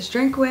make this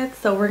drink with,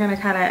 so we're gonna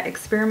kind of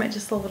experiment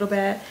just a little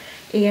bit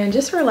and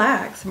just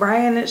relax.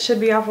 Brian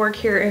should be off work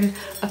here in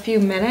a few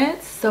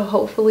minutes, so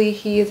hopefully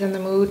he is in the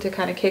mood to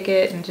kind of kick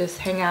it and just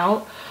hang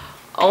out.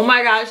 Oh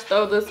my gosh,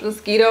 though, this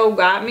mosquito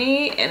got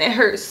me and it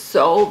hurts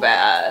so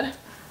bad.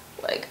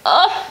 Like,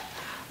 oh.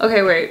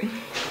 Okay, wait.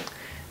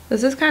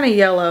 This is kind of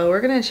yellow.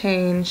 We're gonna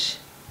change.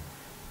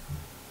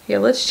 Yeah,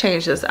 let's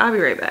change this. I'll be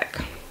right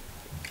back.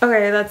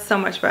 Okay, that's so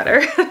much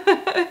better.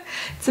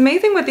 It's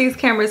amazing what these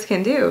cameras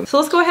can do. So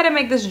let's go ahead and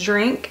make this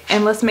drink,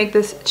 and let's make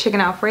this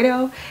chicken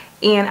Alfredo,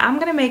 and I'm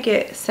gonna make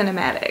it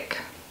cinematic.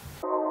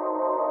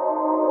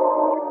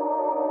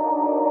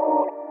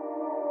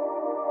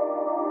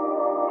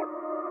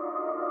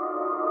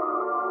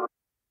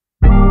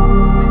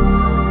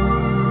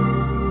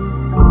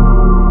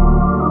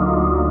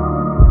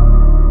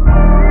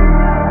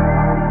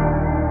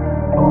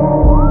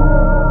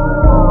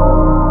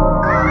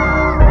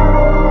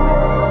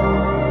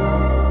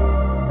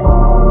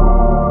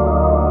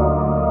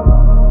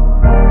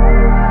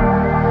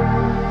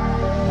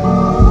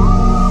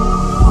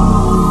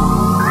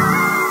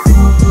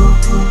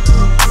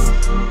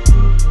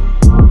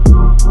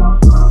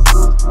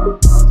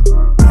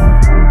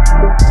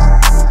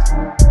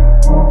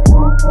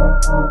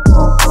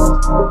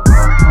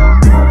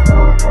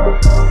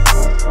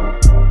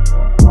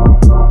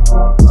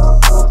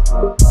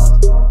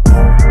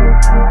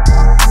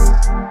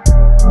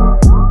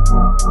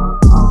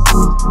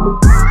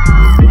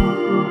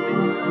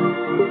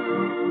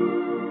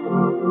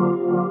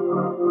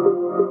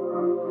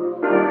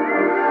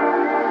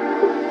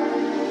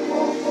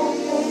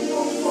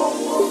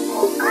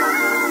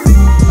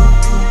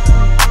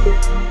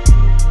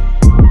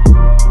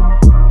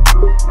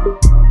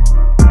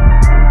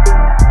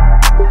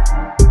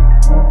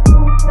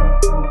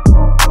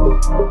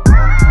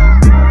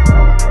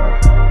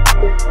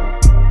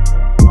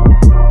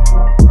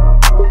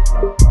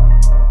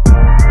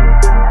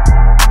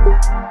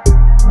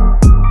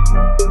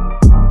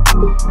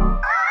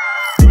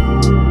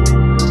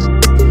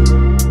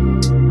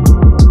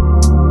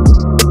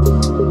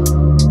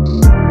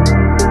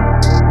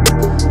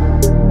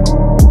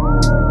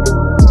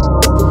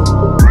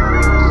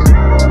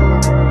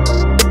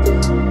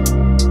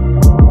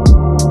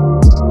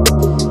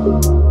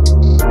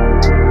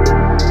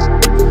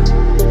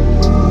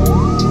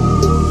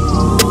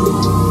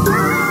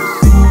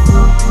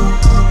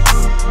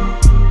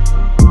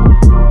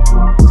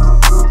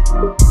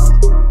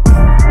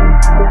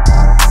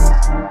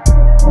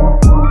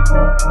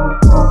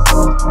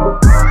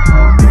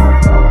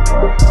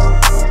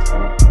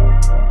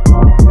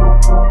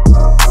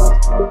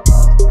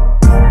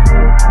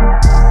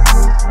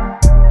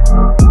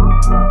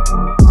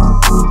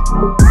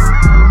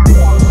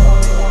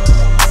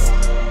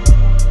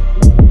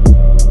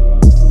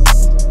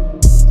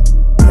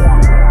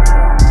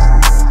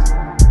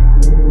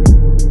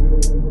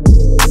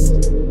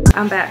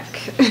 I'm back.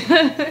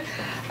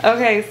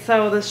 Okay,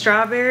 so the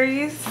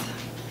strawberries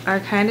are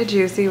kind of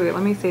juicy. Wait,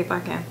 let me see if I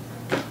can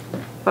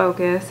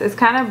focus. It's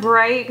kind of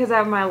bright because I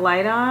have my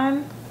light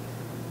on,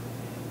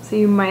 so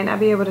you might not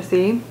be able to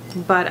see,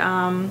 but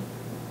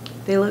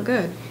they look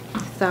good.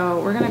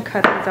 So we're gonna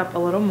cut these up a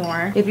little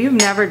more. If you've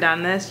never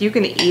done this, you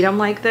can eat them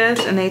like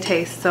this and they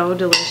taste so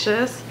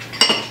delicious.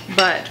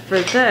 But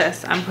for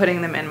this, I'm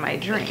putting them in my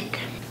drink.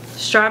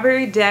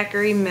 Strawberry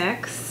daiquiri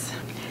mix,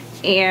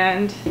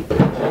 and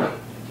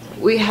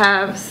we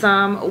have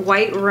some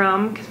white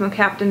rum from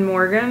Captain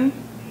Morgan.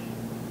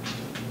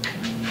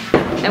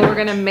 And we're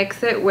gonna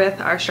mix it with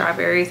our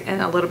strawberries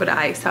and a little bit of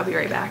ice. I'll be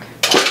right back.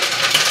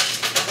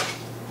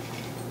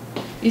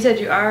 You said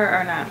you are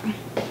or not?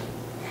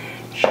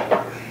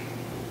 Sure.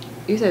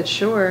 You said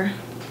sure.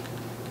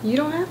 You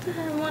don't have to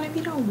have one if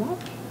you don't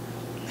want.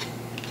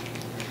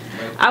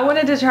 I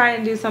wanted to try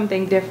and do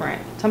something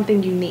different,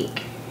 something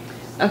unique.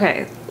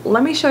 Okay,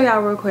 let me show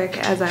y'all real quick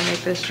as I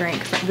make this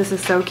drink. This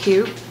is so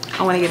cute.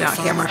 I want to get it on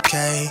camera.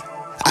 Okay.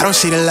 I don't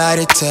see the light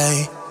of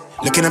day.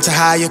 Looking up to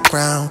higher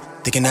ground,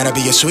 thinking that'll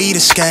be your sweet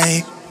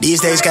escape.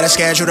 These days gotta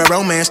schedule the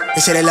romance.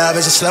 They say that love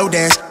is a slow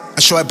dance.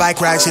 A short bike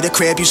ride to the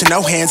crib using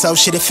no hands. Oh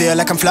shit, it feel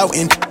like I'm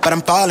floating, but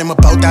I'm falling with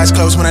both eyes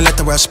closed when I let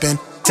the world spin.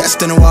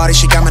 Testing the water,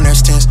 she got my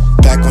nerves tense.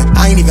 Back when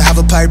I ain't even have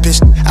a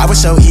purpose, I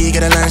was so eager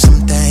to learn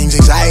some things.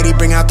 Anxiety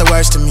bring out the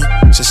worst in me.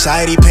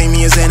 Society paint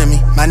me as enemy.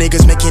 My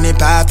niggas making it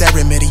by that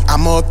remedy.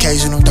 I'm more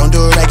occasional, don't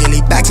do it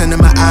regularly. Backs under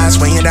my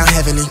eyes, weighing down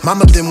heavily.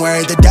 Mama been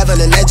worried, the devil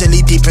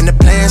allegedly deep in the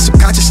plan.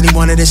 Subconsciously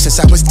wanted it since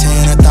I was 10.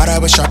 I thought I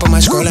was sharp on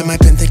my scroll and my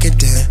pen think it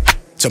did.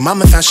 So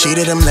mama found she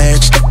to them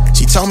legs.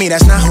 She told me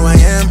that's not who I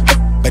am.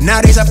 But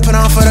nowadays I put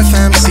on for the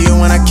fam, see you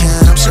when I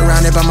can. I'm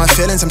surrounded by my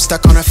feelings, I'm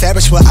stuck on a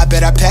Ferris wheel. I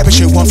bet I perish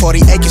with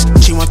 140 acres.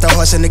 She want the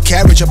horse and the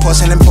carriage, a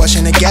porcelain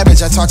portion of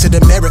garbage. I talk to the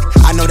mirror,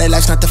 I know that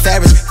life's not the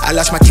fairest. I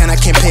lost my can, I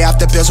can't pay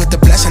off the bills with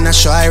the blessing. I'm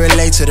sure I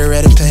relate to the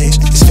Reddit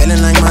page. It's feeling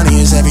like money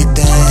is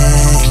everything.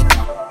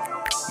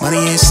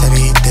 Money is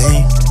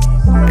everything.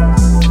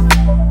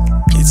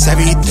 It's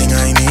everything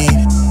I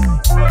need.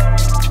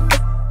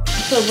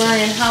 So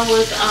Brian, how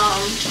was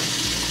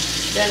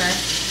dinner?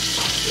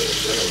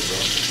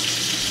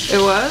 It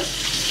was?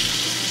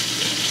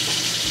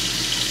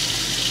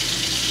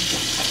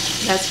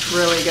 That's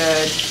really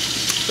good.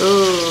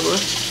 Ooh.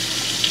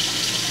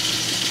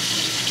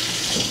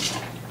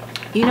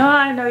 You know how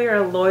I know you're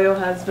a loyal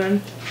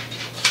husband?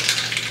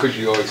 Because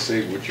you always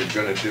say what you're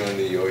gonna do and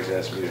then you always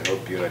ask me to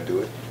help you and I do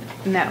it?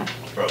 No.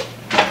 Bro,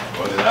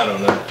 well then I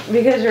don't know.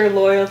 Because you're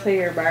loyal to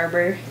your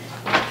barber.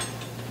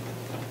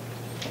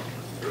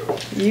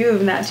 You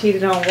have not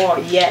cheated on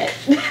Walt yet.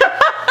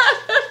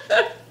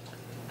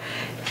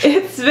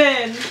 It's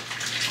been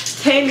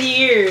 10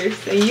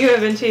 years and you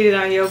haven't cheated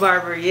on your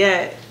barber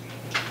yet.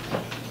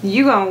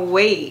 You gonna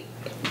wait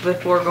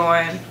before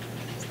going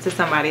to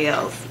somebody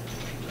else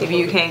if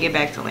you can't get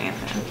back to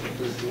Lansing.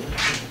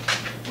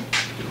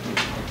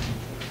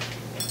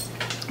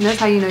 That's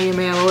how you know your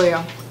man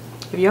loyal.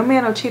 If your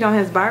man will cheat on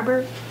his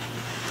barber,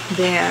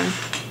 then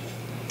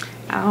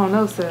I don't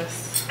know,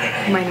 sis.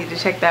 You might need to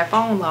check that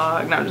phone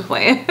log. No, I'm just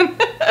playing.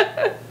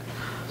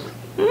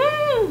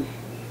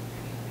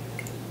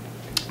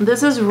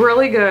 This is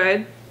really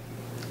good.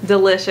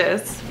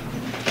 Delicious.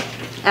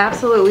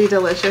 Absolutely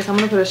delicious. I'm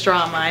gonna put a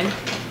straw in mine,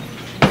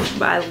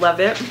 but I love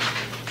it.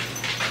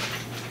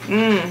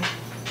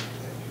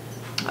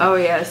 Oh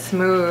yeah,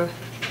 smooth.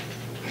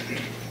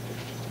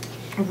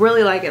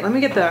 Really like it. Let me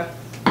get the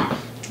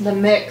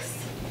mix.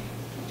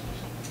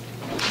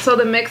 So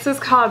the mix is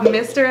called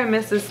Mr. and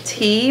Mrs.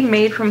 T,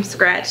 made from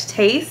scratch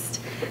taste,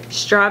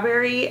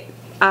 strawberry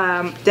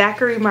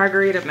daiquiri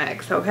margarita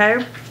mix.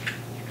 Okay.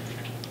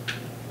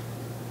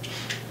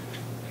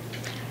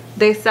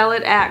 They sell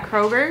it at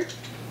Kroger.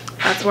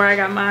 That's where I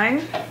got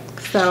mine.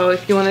 So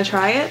if you want to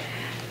try it,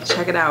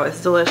 check it out.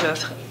 It's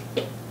delicious.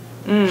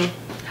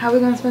 How are we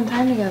gonna spend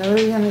time together? What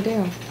are we gonna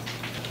do?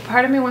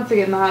 Part of me wants to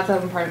get in the hot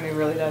tub and part of me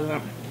really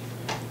doesn't.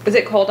 Is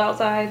it cold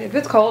outside? If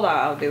it's cold out,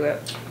 I'll do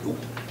it.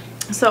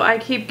 So I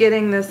keep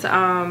getting this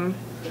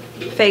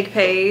fake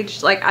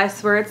page. Like, I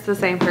swear it's the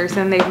same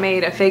person. They've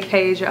made a fake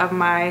page of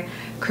my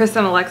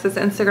Kristynalexis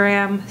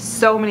Instagram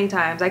so many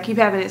times. I keep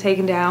having it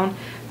taken down.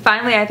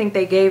 Finally, I think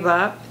they gave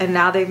up and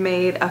now they've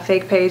made a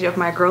fake page of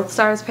my Growth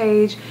Stars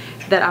page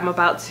that I'm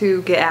about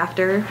to get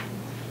after.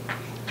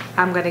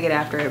 I'm gonna get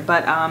after it,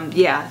 but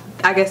yeah,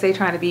 I guess they're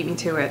trying to beat me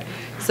to it.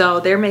 So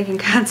they're making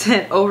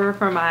content over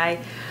for my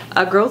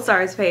Growth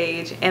Stars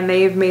page and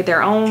they've made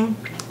their own.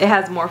 It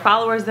has more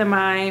followers than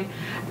mine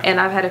and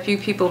I've had a few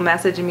people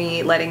message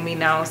me letting me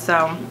know.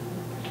 So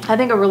I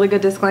think a really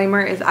good disclaimer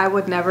is I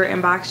would never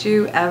inbox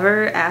you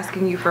ever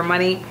asking you for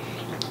money,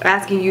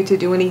 asking you to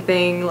do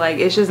anything. Like,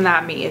 it's just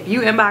not me. If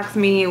you inbox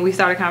me and we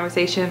start a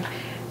conversation,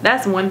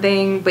 that's one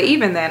thing, but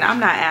even then I'm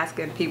not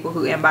asking people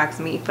who inbox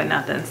me for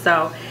nothing.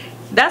 So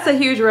that's a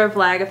huge red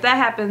flag. If that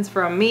happens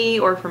from me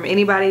or from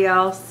anybody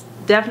else,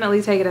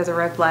 definitely take it as a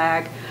red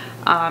flag.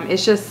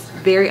 It's just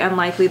very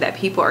unlikely that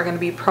people are going to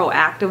be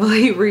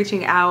proactively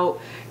reaching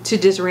out to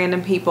just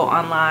random people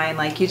online.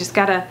 Like, you just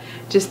gotta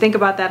just think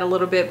about that a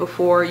little bit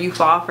before you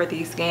fall for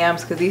these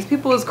scams, because these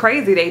people is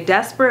crazy. They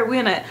desperate. We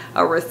in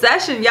a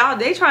recession, y'all.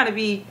 They trying to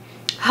be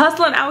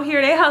hustling out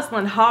here. They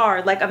hustling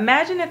hard. Like,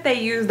 imagine if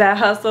they use that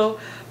hustle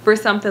for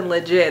something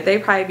legit. They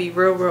probably be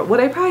real, well,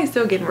 they probably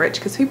still getting rich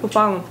because people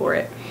falling for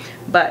it.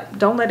 But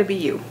don't let it be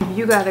you.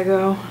 You gotta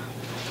go.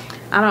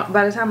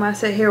 By the time I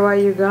sit here while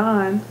you're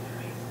gone,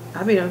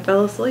 I be done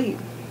fell asleep.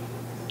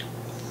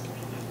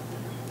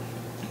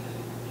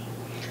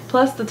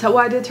 Plus the tub,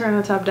 well, I did turn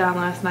the tub down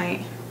last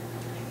night.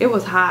 It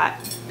was hot.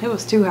 It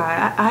was too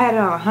hot. I had it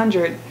on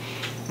 100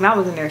 and I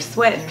was in there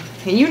sweating.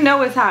 And you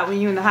know it's hot when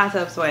you're in the hot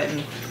tub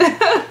sweating.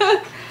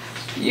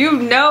 You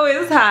know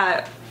it's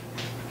hot.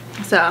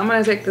 So I'm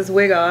gonna take this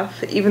wig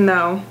off, even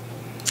though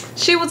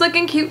she was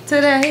looking cute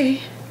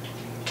today.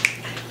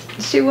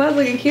 She was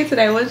looking cute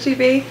today, wouldn't she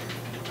be? Yes,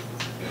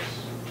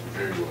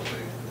 very well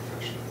made,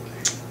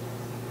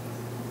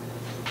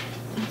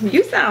 professionally.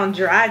 You sound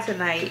dry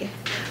tonight,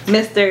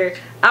 Mr.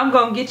 I'm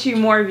gonna get you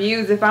more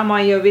views if I'm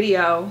on your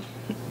video.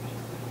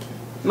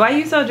 Why are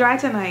you so dry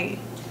tonight?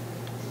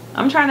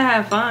 I'm trying to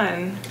have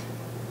fun.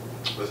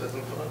 Was that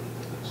some fun?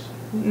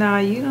 No,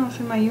 you don't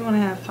seem like you want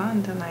to have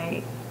fun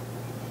tonight.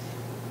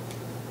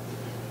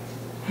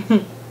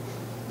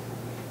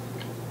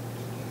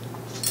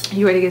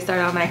 You ready to get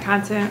started on that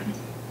content?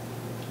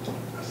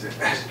 I said,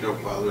 ask your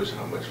followers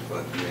how much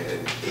fun you had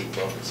in 8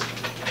 months.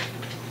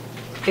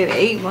 In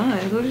 8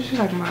 months? What are you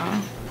talking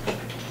about?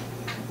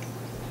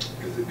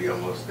 Because it'd be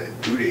almost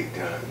that due date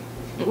time.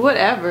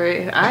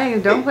 Whatever.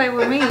 Don't play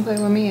with me. Don't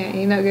play with me.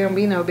 Ain't not gonna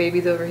be no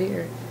babies over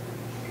here.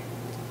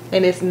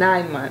 And it's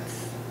 9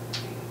 months.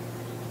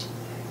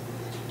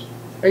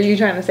 Are you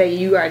trying to say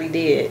you already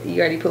did?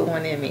 You already put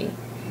one in me?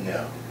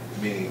 No.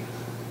 Meaning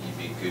you'd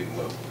be good and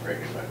well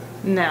pregnant by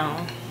then.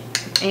 No.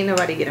 Ain't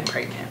nobody getting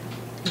pregnant.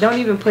 Don't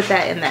even put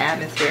that in the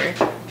atmosphere.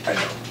 I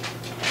know.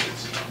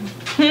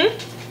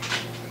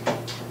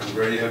 We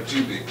already have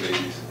 2 big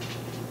babies.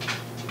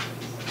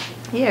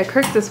 Yeah,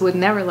 Kristyn would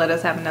never let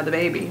us have another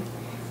baby.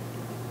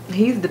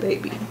 He's the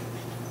baby.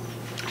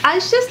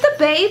 I's just a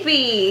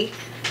baby.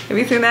 Have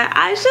you seen that?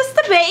 I's just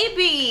a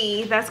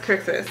baby. That's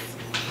Kristyn.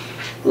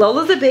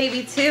 Lola's a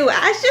baby too.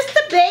 I's just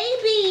a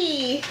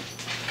baby.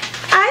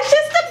 I's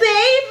just a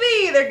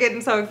baby. They're getting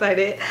so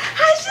excited.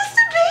 I's just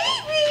a baby.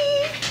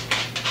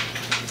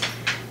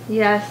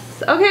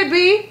 Yes. Okay,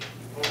 B.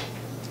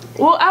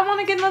 Well, I want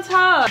to get in the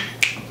tub.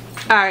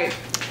 All right,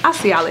 I'll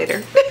see y'all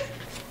later.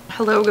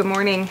 Hello, good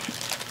morning.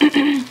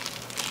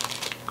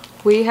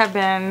 We have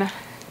been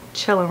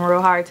chilling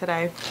real hard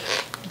today.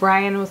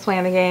 Brian was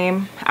playing the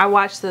game. I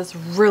watched this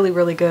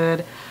really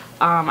good.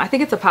 I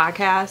think it's a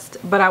podcast,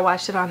 but I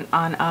watched it on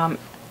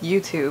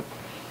YouTube.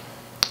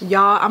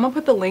 Y'all, I'm gonna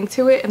put the link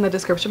to it in the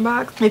description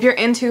box. If you're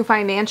into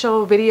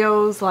financial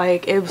videos,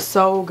 like, it was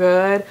so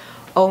good.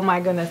 Oh my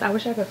goodness, I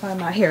wish I could find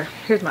my,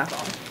 here's my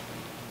phone.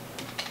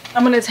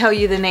 I'm gonna tell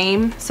you the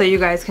name so you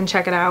guys can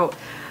check it out,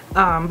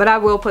 but I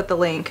will put the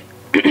link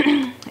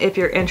if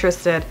you're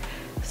interested.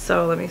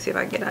 So let me see if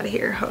I can get out of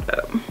here. Hold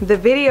up. The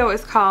video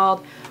is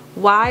called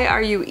Why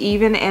Are You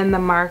Even in the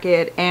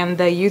Market, and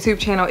the YouTube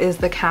channel is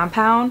The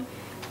Compound.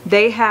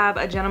 They have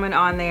a gentleman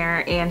on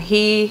there and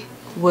he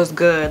was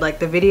good. Like,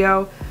 the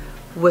video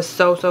was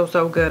so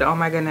good. Oh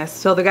my goodness.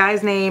 So the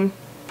guy's name,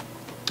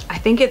 I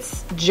think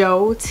it's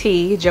Joe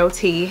T.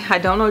 I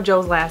don't know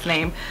Joe's last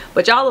name,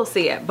 but y'all will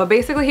see it. But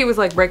basically he was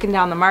like breaking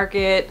down the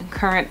market,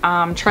 current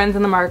trends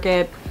in the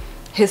market,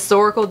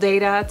 historical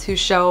data to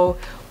show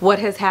what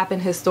has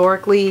happened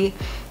historically.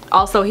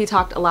 Also, he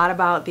talked a lot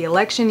about the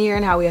election year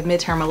and how we have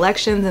midterm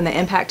elections and the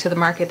impact to the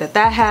market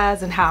that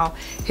has, and how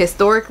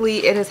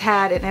historically it has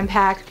had an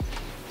impact.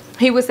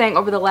 He was saying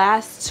over the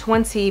last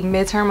 20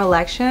 midterm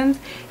elections,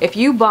 if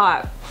you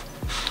bought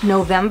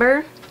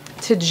November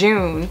to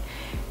June,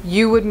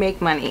 you would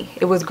make money.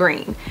 It was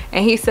green.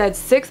 And he said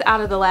 6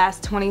 out of the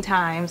last 20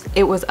 times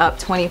it was up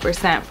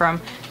 20% from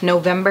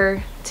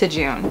November to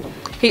June.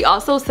 He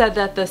also said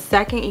that the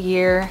second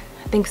year,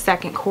 I think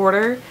second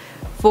quarter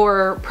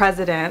for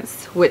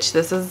presidents, which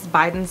this was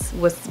Biden's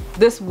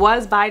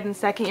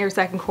second year,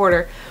 second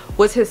quarter,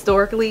 was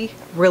historically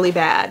really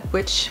bad,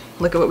 which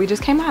look at what we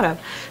just came out of.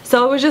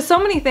 So it was just so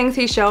many things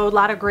he showed, a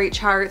lot of great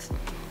charts.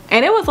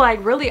 And it was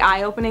like really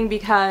eye-opening,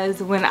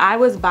 because when I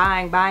was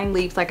buying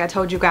leaps, like I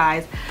told you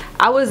guys,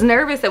 I was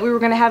nervous that we were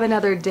gonna have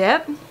another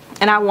dip,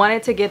 and I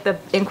wanted to get the,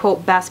 in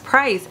quote, best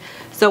price.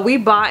 So we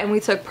bought and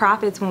we took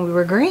profits when we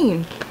were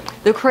green.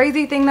 The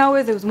crazy thing though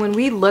is when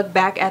we look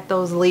back at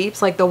those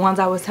leaps, like the ones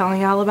I was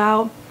telling y'all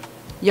about,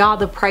 y'all,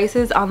 the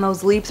prices on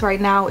those leaps right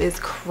now is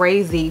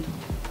crazy.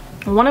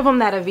 One of them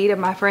that Avita,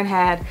 my friend,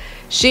 had,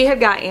 she had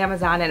got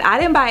Amazon, and I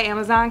didn't buy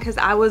Amazon because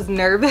I was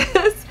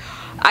nervous.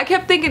 I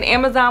kept thinking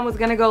Amazon was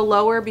gonna go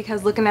lower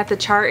because looking at the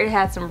chart, it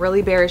had some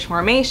really bearish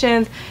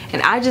formations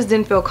and I just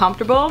didn't feel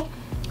comfortable.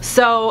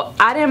 So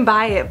I didn't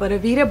buy it, but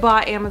Avita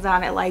bought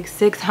Amazon at like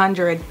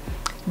 600.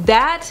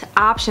 That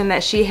option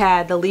that she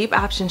had, the leap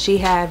option she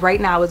had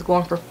right now, is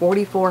going for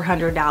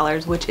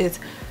 $4,400, which is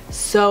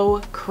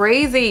so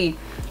crazy.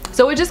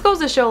 So it just goes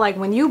to show, like,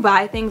 when you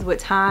buy things with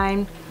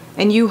time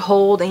and you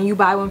hold and you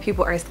buy when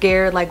people are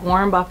scared, like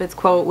Warren Buffett's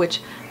quote,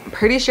 which I'm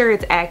pretty sure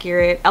it's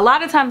accurate. A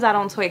lot of times I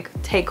don't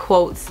take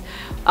quotes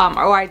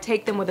or I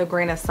take them with a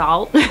grain of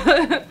salt.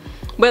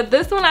 But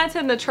this one I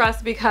tend to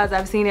trust because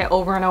I've seen it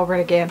over and over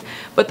again.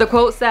 But the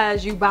quote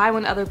says, you buy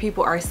when other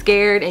people are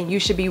scared and you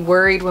should be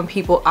worried when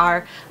people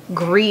are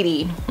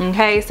greedy.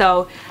 Okay,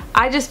 so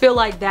I just feel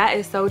like that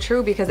is so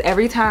true, because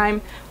every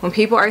time when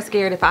people are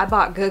scared, if I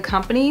bought good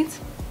companies,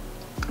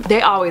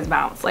 they always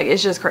bounce. Like,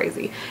 it's just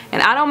crazy.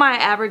 And I don't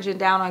mind averaging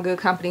down on good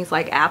companies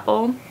like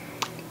Apple,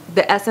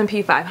 the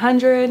S&P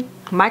 500,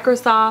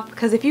 Microsoft,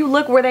 because if you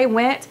look where they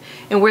went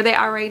and where they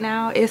are right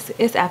now,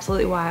 it's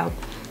absolutely wild.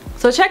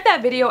 So check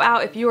that video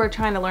out if you are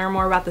trying to learn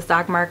more about the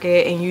stock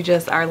market and you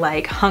just are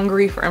like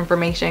hungry for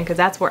information, because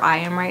that's where I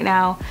am right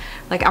now.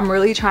 Like, I'm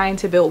really trying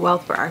to build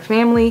wealth for our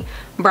family.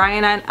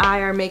 Brian and I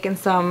are making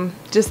some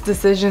just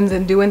decisions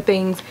and doing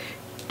things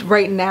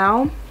right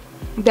now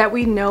that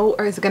we know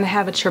is going to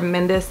have a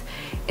tremendous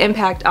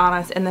impact on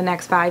us in the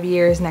next 5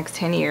 years, next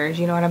 10 years.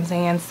 You know what I'm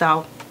saying?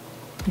 So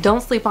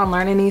don't sleep on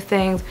learning these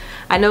things.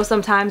 I know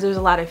sometimes there's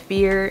a lot of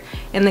fear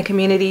in the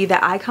community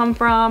that I come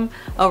from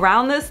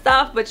around this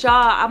stuff, but y'all,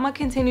 I'm gonna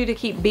continue to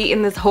keep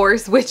beating this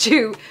horse with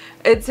you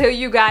until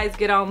you guys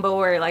get on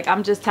board. Like,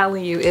 I'm just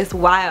telling you, it's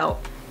wild.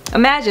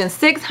 Imagine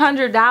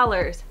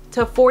 $600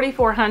 to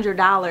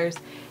 $4,400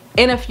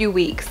 in a few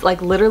weeks,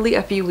 like literally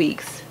a few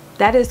weeks.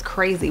 That is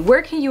crazy.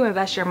 Where can you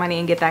invest your money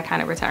and get that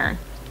kind of return?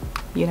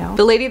 You know,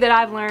 the lady that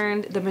I've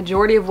learned the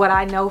majority of what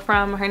I know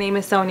from, her name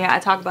is Sonia. I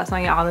talk about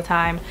Sonia all the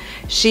time.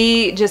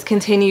 She just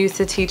continues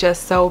to teach us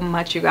so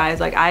much, you guys.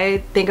 Like, I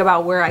think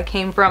about where I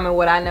came from and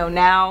what I know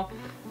now,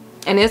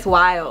 and it's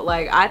wild.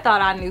 Like, I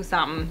thought I knew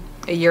something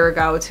a year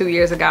ago, 2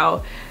 years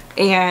ago,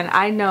 and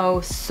I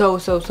know so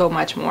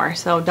much more.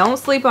 So don't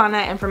sleep on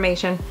that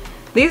information.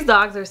 These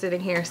dogs are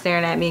sitting here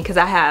staring at me because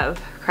I have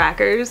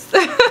crackers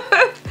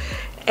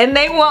and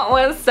they want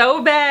one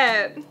so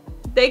bad.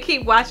 They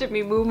keep watching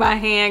me move my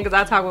hand, because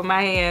I talk with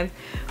my hand,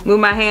 move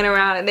my hand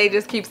around, and they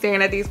just keep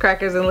staring at these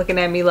crackers and looking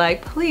at me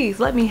like, please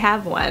let me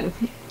have one.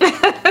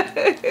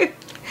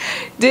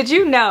 Did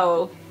you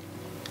know,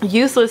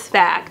 useless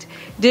fact,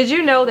 did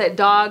you know that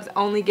dogs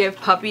only give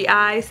puppy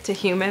eyes to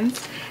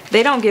humans?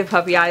 They don't give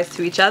puppy eyes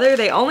to each other.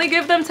 They only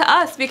give them to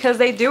us because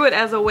they do it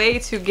as a way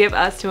to give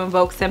us, to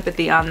invoke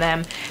sympathy on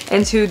them,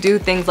 and to do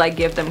things like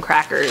give them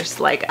crackers.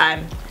 Like,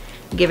 I'm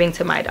giving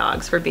to my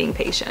dogs for being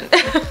patient.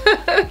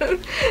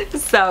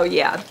 So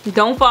yeah,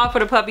 don't fall for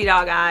the puppy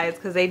dog eyes,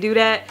 because they do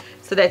that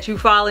so that you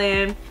fall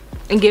in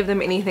and give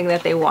them anything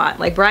that they want.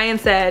 Like Brian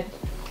said,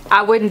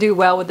 I wouldn't do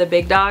well with the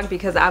big dog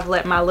because I've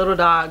let my little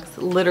dogs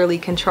literally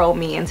control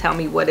me and tell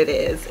me what it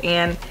is,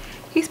 and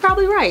he's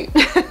probably right.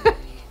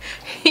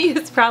 He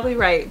is probably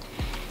right.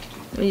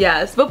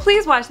 Yes, but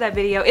please watch that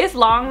video. It's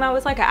long though,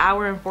 it's like an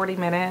hour and 40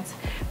 minutes.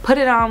 Put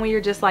it on when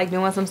you're just like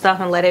doing some stuff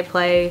and let it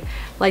play.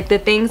 Like the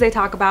things they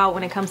talk about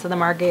when it comes to the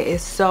market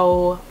is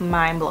so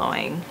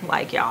mind-blowing.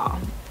 Like y'all,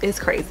 it's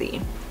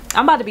crazy.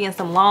 I'm about to be in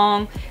some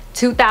long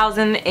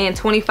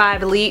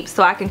 2025 leaps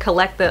so I can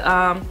collect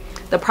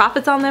the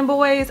profits on them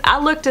boys. I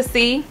look to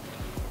see,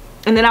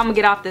 and then I'm gonna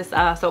get off this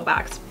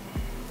soapbox.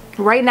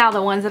 Right now,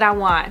 the ones that I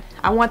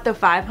want the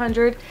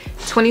 500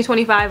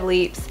 2025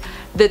 leaps,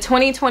 the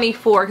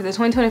 2024, because the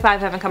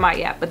 2025 haven't come out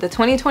yet, but the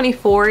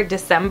 2024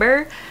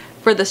 December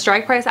for the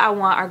strike price I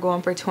want are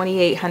going for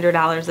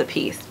 $2,800 a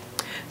piece.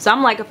 So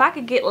I'm like, if I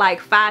could get like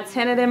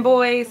 5-10 of them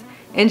boys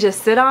and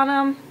just sit on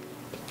them,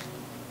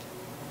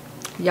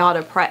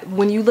 y'all,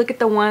 when you look at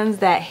the ones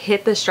that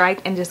hit the strike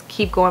and just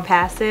keep going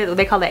past it,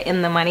 they call that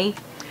in the money.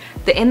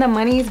 The in the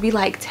monies be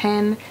like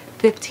 $10,000,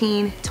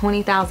 $15,000,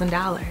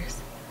 $20,000.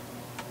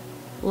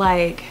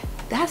 Like,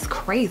 that's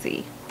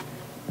crazy.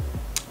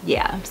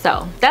 Yeah,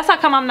 so that's how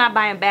come I'm not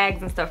buying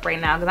bags and stuff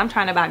right now, because I'm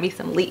trying to buy me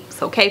some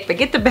leaps. Okay,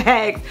 forget the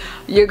bags,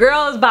 your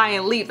girl is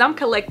buying leaps. I'm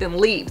collecting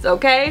leaps.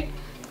 Okay,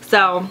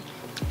 so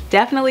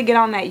definitely get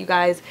on that, you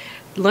guys.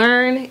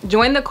 Learn,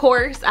 join the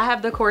course. I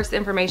have the course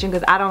information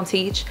because I don't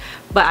teach,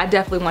 but I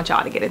definitely want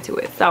y'all to get into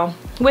it. So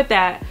with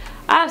that,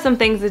 I have some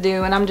things to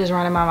do, and I'm just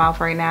running my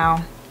mouth right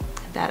now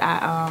that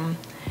I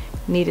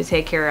need to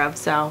take care of.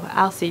 So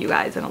I'll see you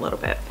guys in a little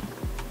bit.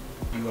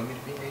 You want me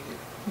to be naked?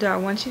 Do I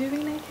want you to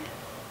be naked?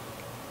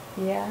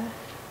 Yeah.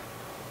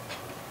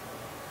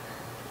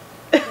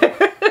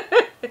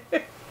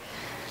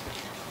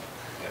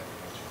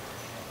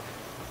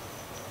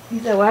 You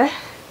said what?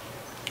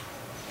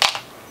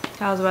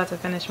 I was about to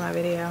finish my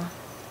video.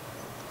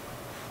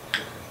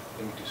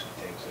 Let me do some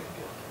things so I can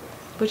get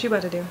it. What you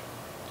about to do?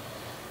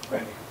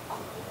 Right.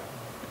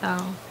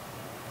 Oh.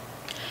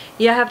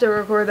 Yeah, I have to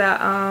record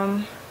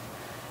that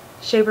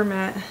shaper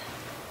mat.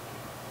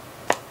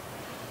 I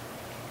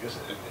guess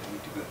I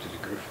need to go to the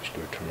grocery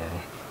store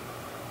tomorrow.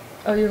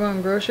 Oh, you're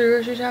going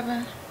grocery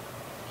shopping?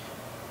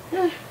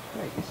 Yeah,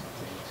 I get some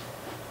things.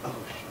 Oh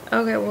shit.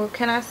 Okay, well,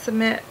 can I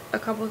submit a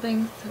couple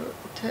things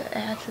to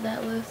add to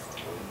that list?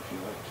 If you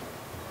like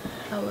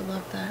to. I would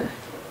love that.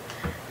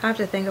 I have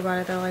to think about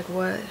it though, like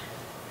what?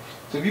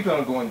 So if you plan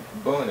on going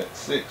bowling at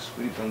 6, what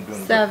are you planning on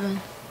doing? 7.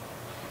 What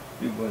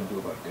are you going to do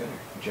about dinner?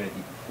 You trying to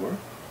eat before?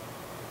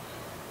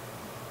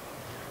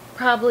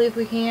 Probably if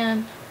we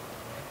can.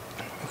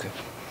 Okay.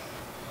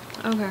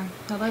 Okay,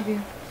 I love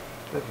you.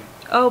 Love you.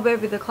 Oh,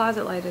 baby, the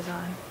closet light is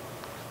on.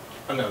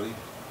 I'm not leaving.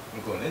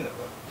 I'm going in there.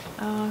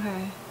 Oh,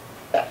 okay.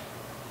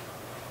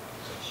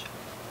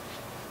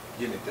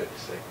 Give me 30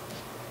 seconds.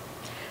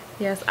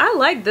 Yes, I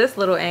like this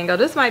little angle.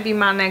 This might be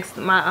my next,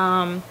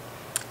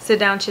 sit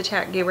down, chit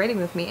chat, get ready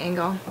with me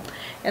angle.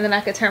 And then I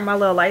could turn my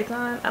little lights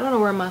on. I don't know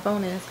where my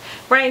phone is.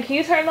 Brian, can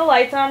you turn the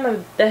lights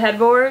on, the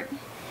headboard?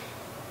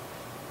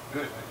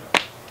 Good.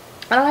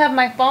 I don't have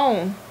my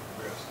phone.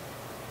 Yes.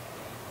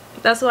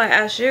 That's why I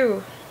asked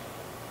you.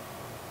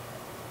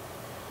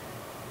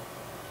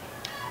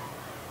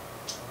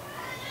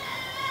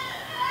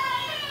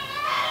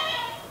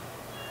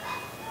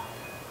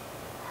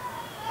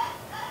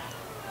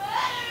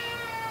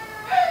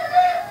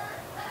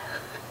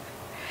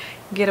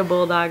 Get a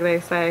bulldog, they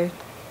say.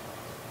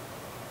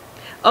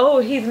 Oh,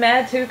 he's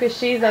mad too because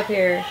she's up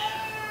here.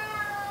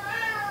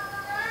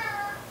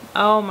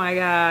 Oh my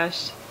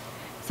gosh.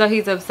 So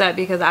he's upset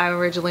because I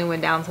originally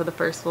went down to the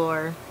first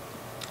floor,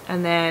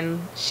 and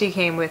then she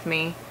came with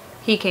me,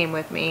 he came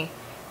with me,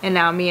 and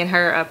now me and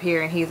her up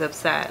here, and he's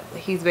upset.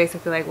 He's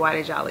basically like, why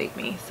did y'all leave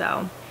me?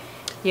 So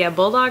yeah,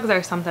 bulldogs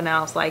are something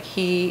else. Like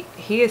he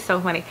is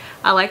so funny.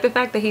 I like the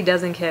fact that he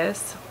doesn't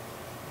kiss,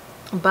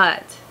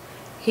 but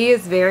he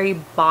is very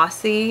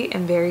bossy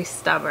and very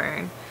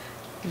stubborn.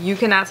 You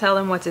cannot tell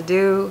him what to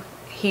do.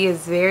 He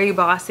is very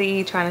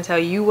bossy, trying to tell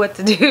you what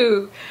to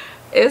do.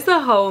 It's a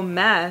whole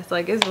mess.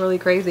 Like, it's really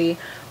crazy.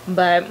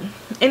 But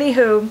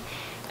anywho,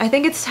 I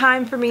think it's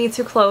time for me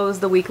to close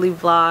the weekly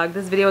vlog.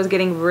 This video is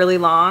getting really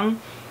long,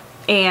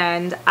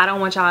 and I don't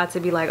want y'all to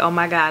be like, oh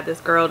my god,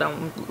 this girl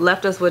done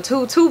left us with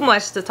too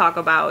much to talk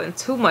about and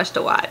too much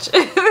to watch.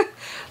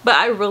 But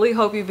I really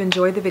hope you've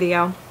enjoyed the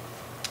video.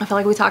 I feel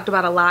like we talked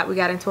about a lot. We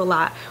got into a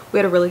lot. We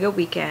had a really good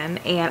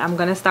weekend, and I'm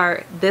gonna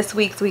start this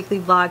week's weekly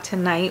vlog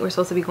tonight. We're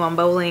supposed to be going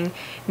bowling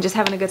and just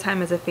having a good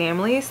time as a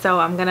family, so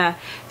I'm gonna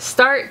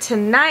start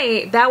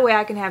tonight. That way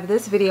I can have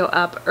this video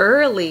up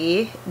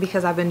early,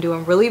 because I've been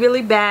doing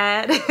really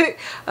bad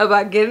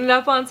about getting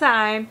up on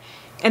time.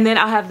 And then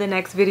I'll have the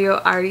next video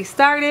already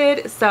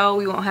started, so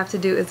we won't have to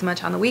do as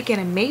much on the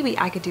weekend, and maybe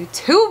I could do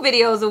 2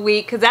 videos a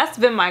week, because that's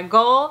been my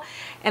goal.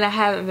 and I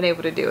haven't been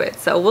able to do it.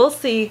 So we'll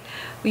see,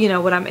 you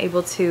know, what I'm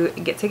able to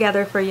get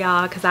together for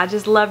y'all, because I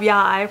just love y'all.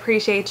 I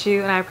appreciate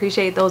you, and I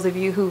appreciate those of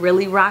you who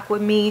really rock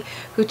with me,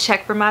 who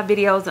check for my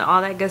videos and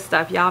all that good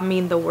stuff. Y'all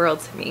mean the world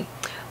to me.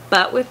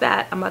 But with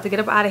that, I'm about to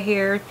get up out of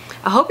here.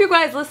 I hope you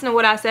guys listen to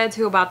what I said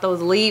too about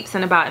those leaps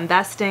and about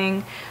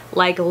investing.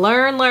 Like,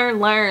 learn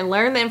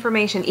the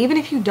information. Even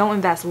if you don't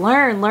invest,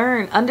 learn,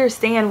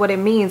 understand what it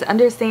means,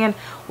 understand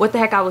what the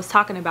heck I was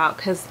talking about.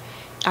 Because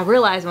I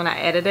realized when I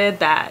edited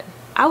that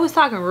I was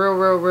talking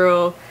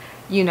real,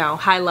 you know,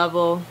 high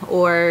level,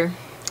 or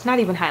not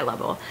even high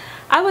level.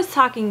 I was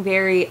talking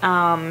very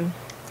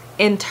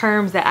in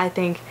terms that I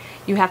think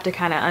you have to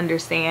kind of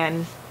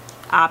understand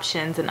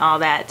options and all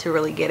that to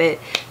really get it.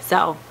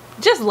 So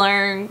just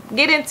learn,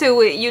 get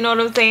into it, you know what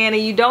I'm saying?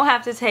 And you don't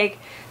have to take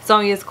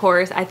Sonia's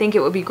course. I think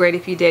it would be great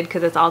if you did,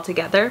 because it's all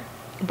together.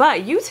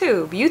 But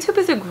YouTube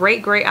is a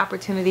great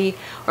opportunity,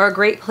 or a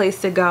great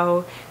place to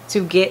go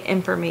to get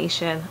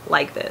information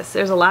like this.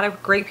 There's a lot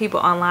of great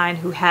people online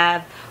who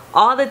have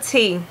all the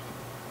tea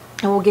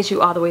and will get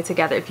you all the way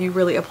together if you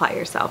really apply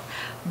yourself.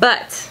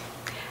 But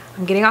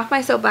I'm getting off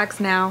my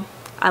soapbox now.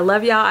 I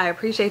love y'all. I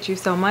appreciate you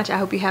so much. I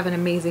hope you have an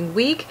amazing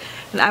week,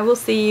 and I will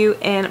see you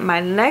in my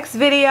next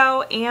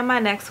video and my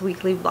next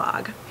weekly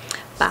vlog.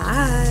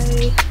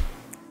 Bye.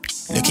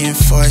 Looking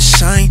for a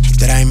sign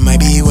that I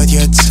might be worth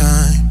your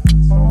time.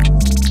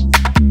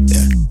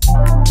 Yeah.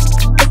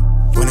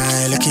 When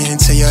I look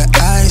into your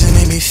eyes, it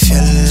make me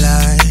feel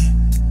alive.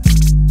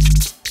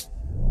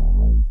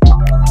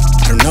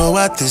 I don't know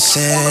what this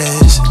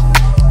is.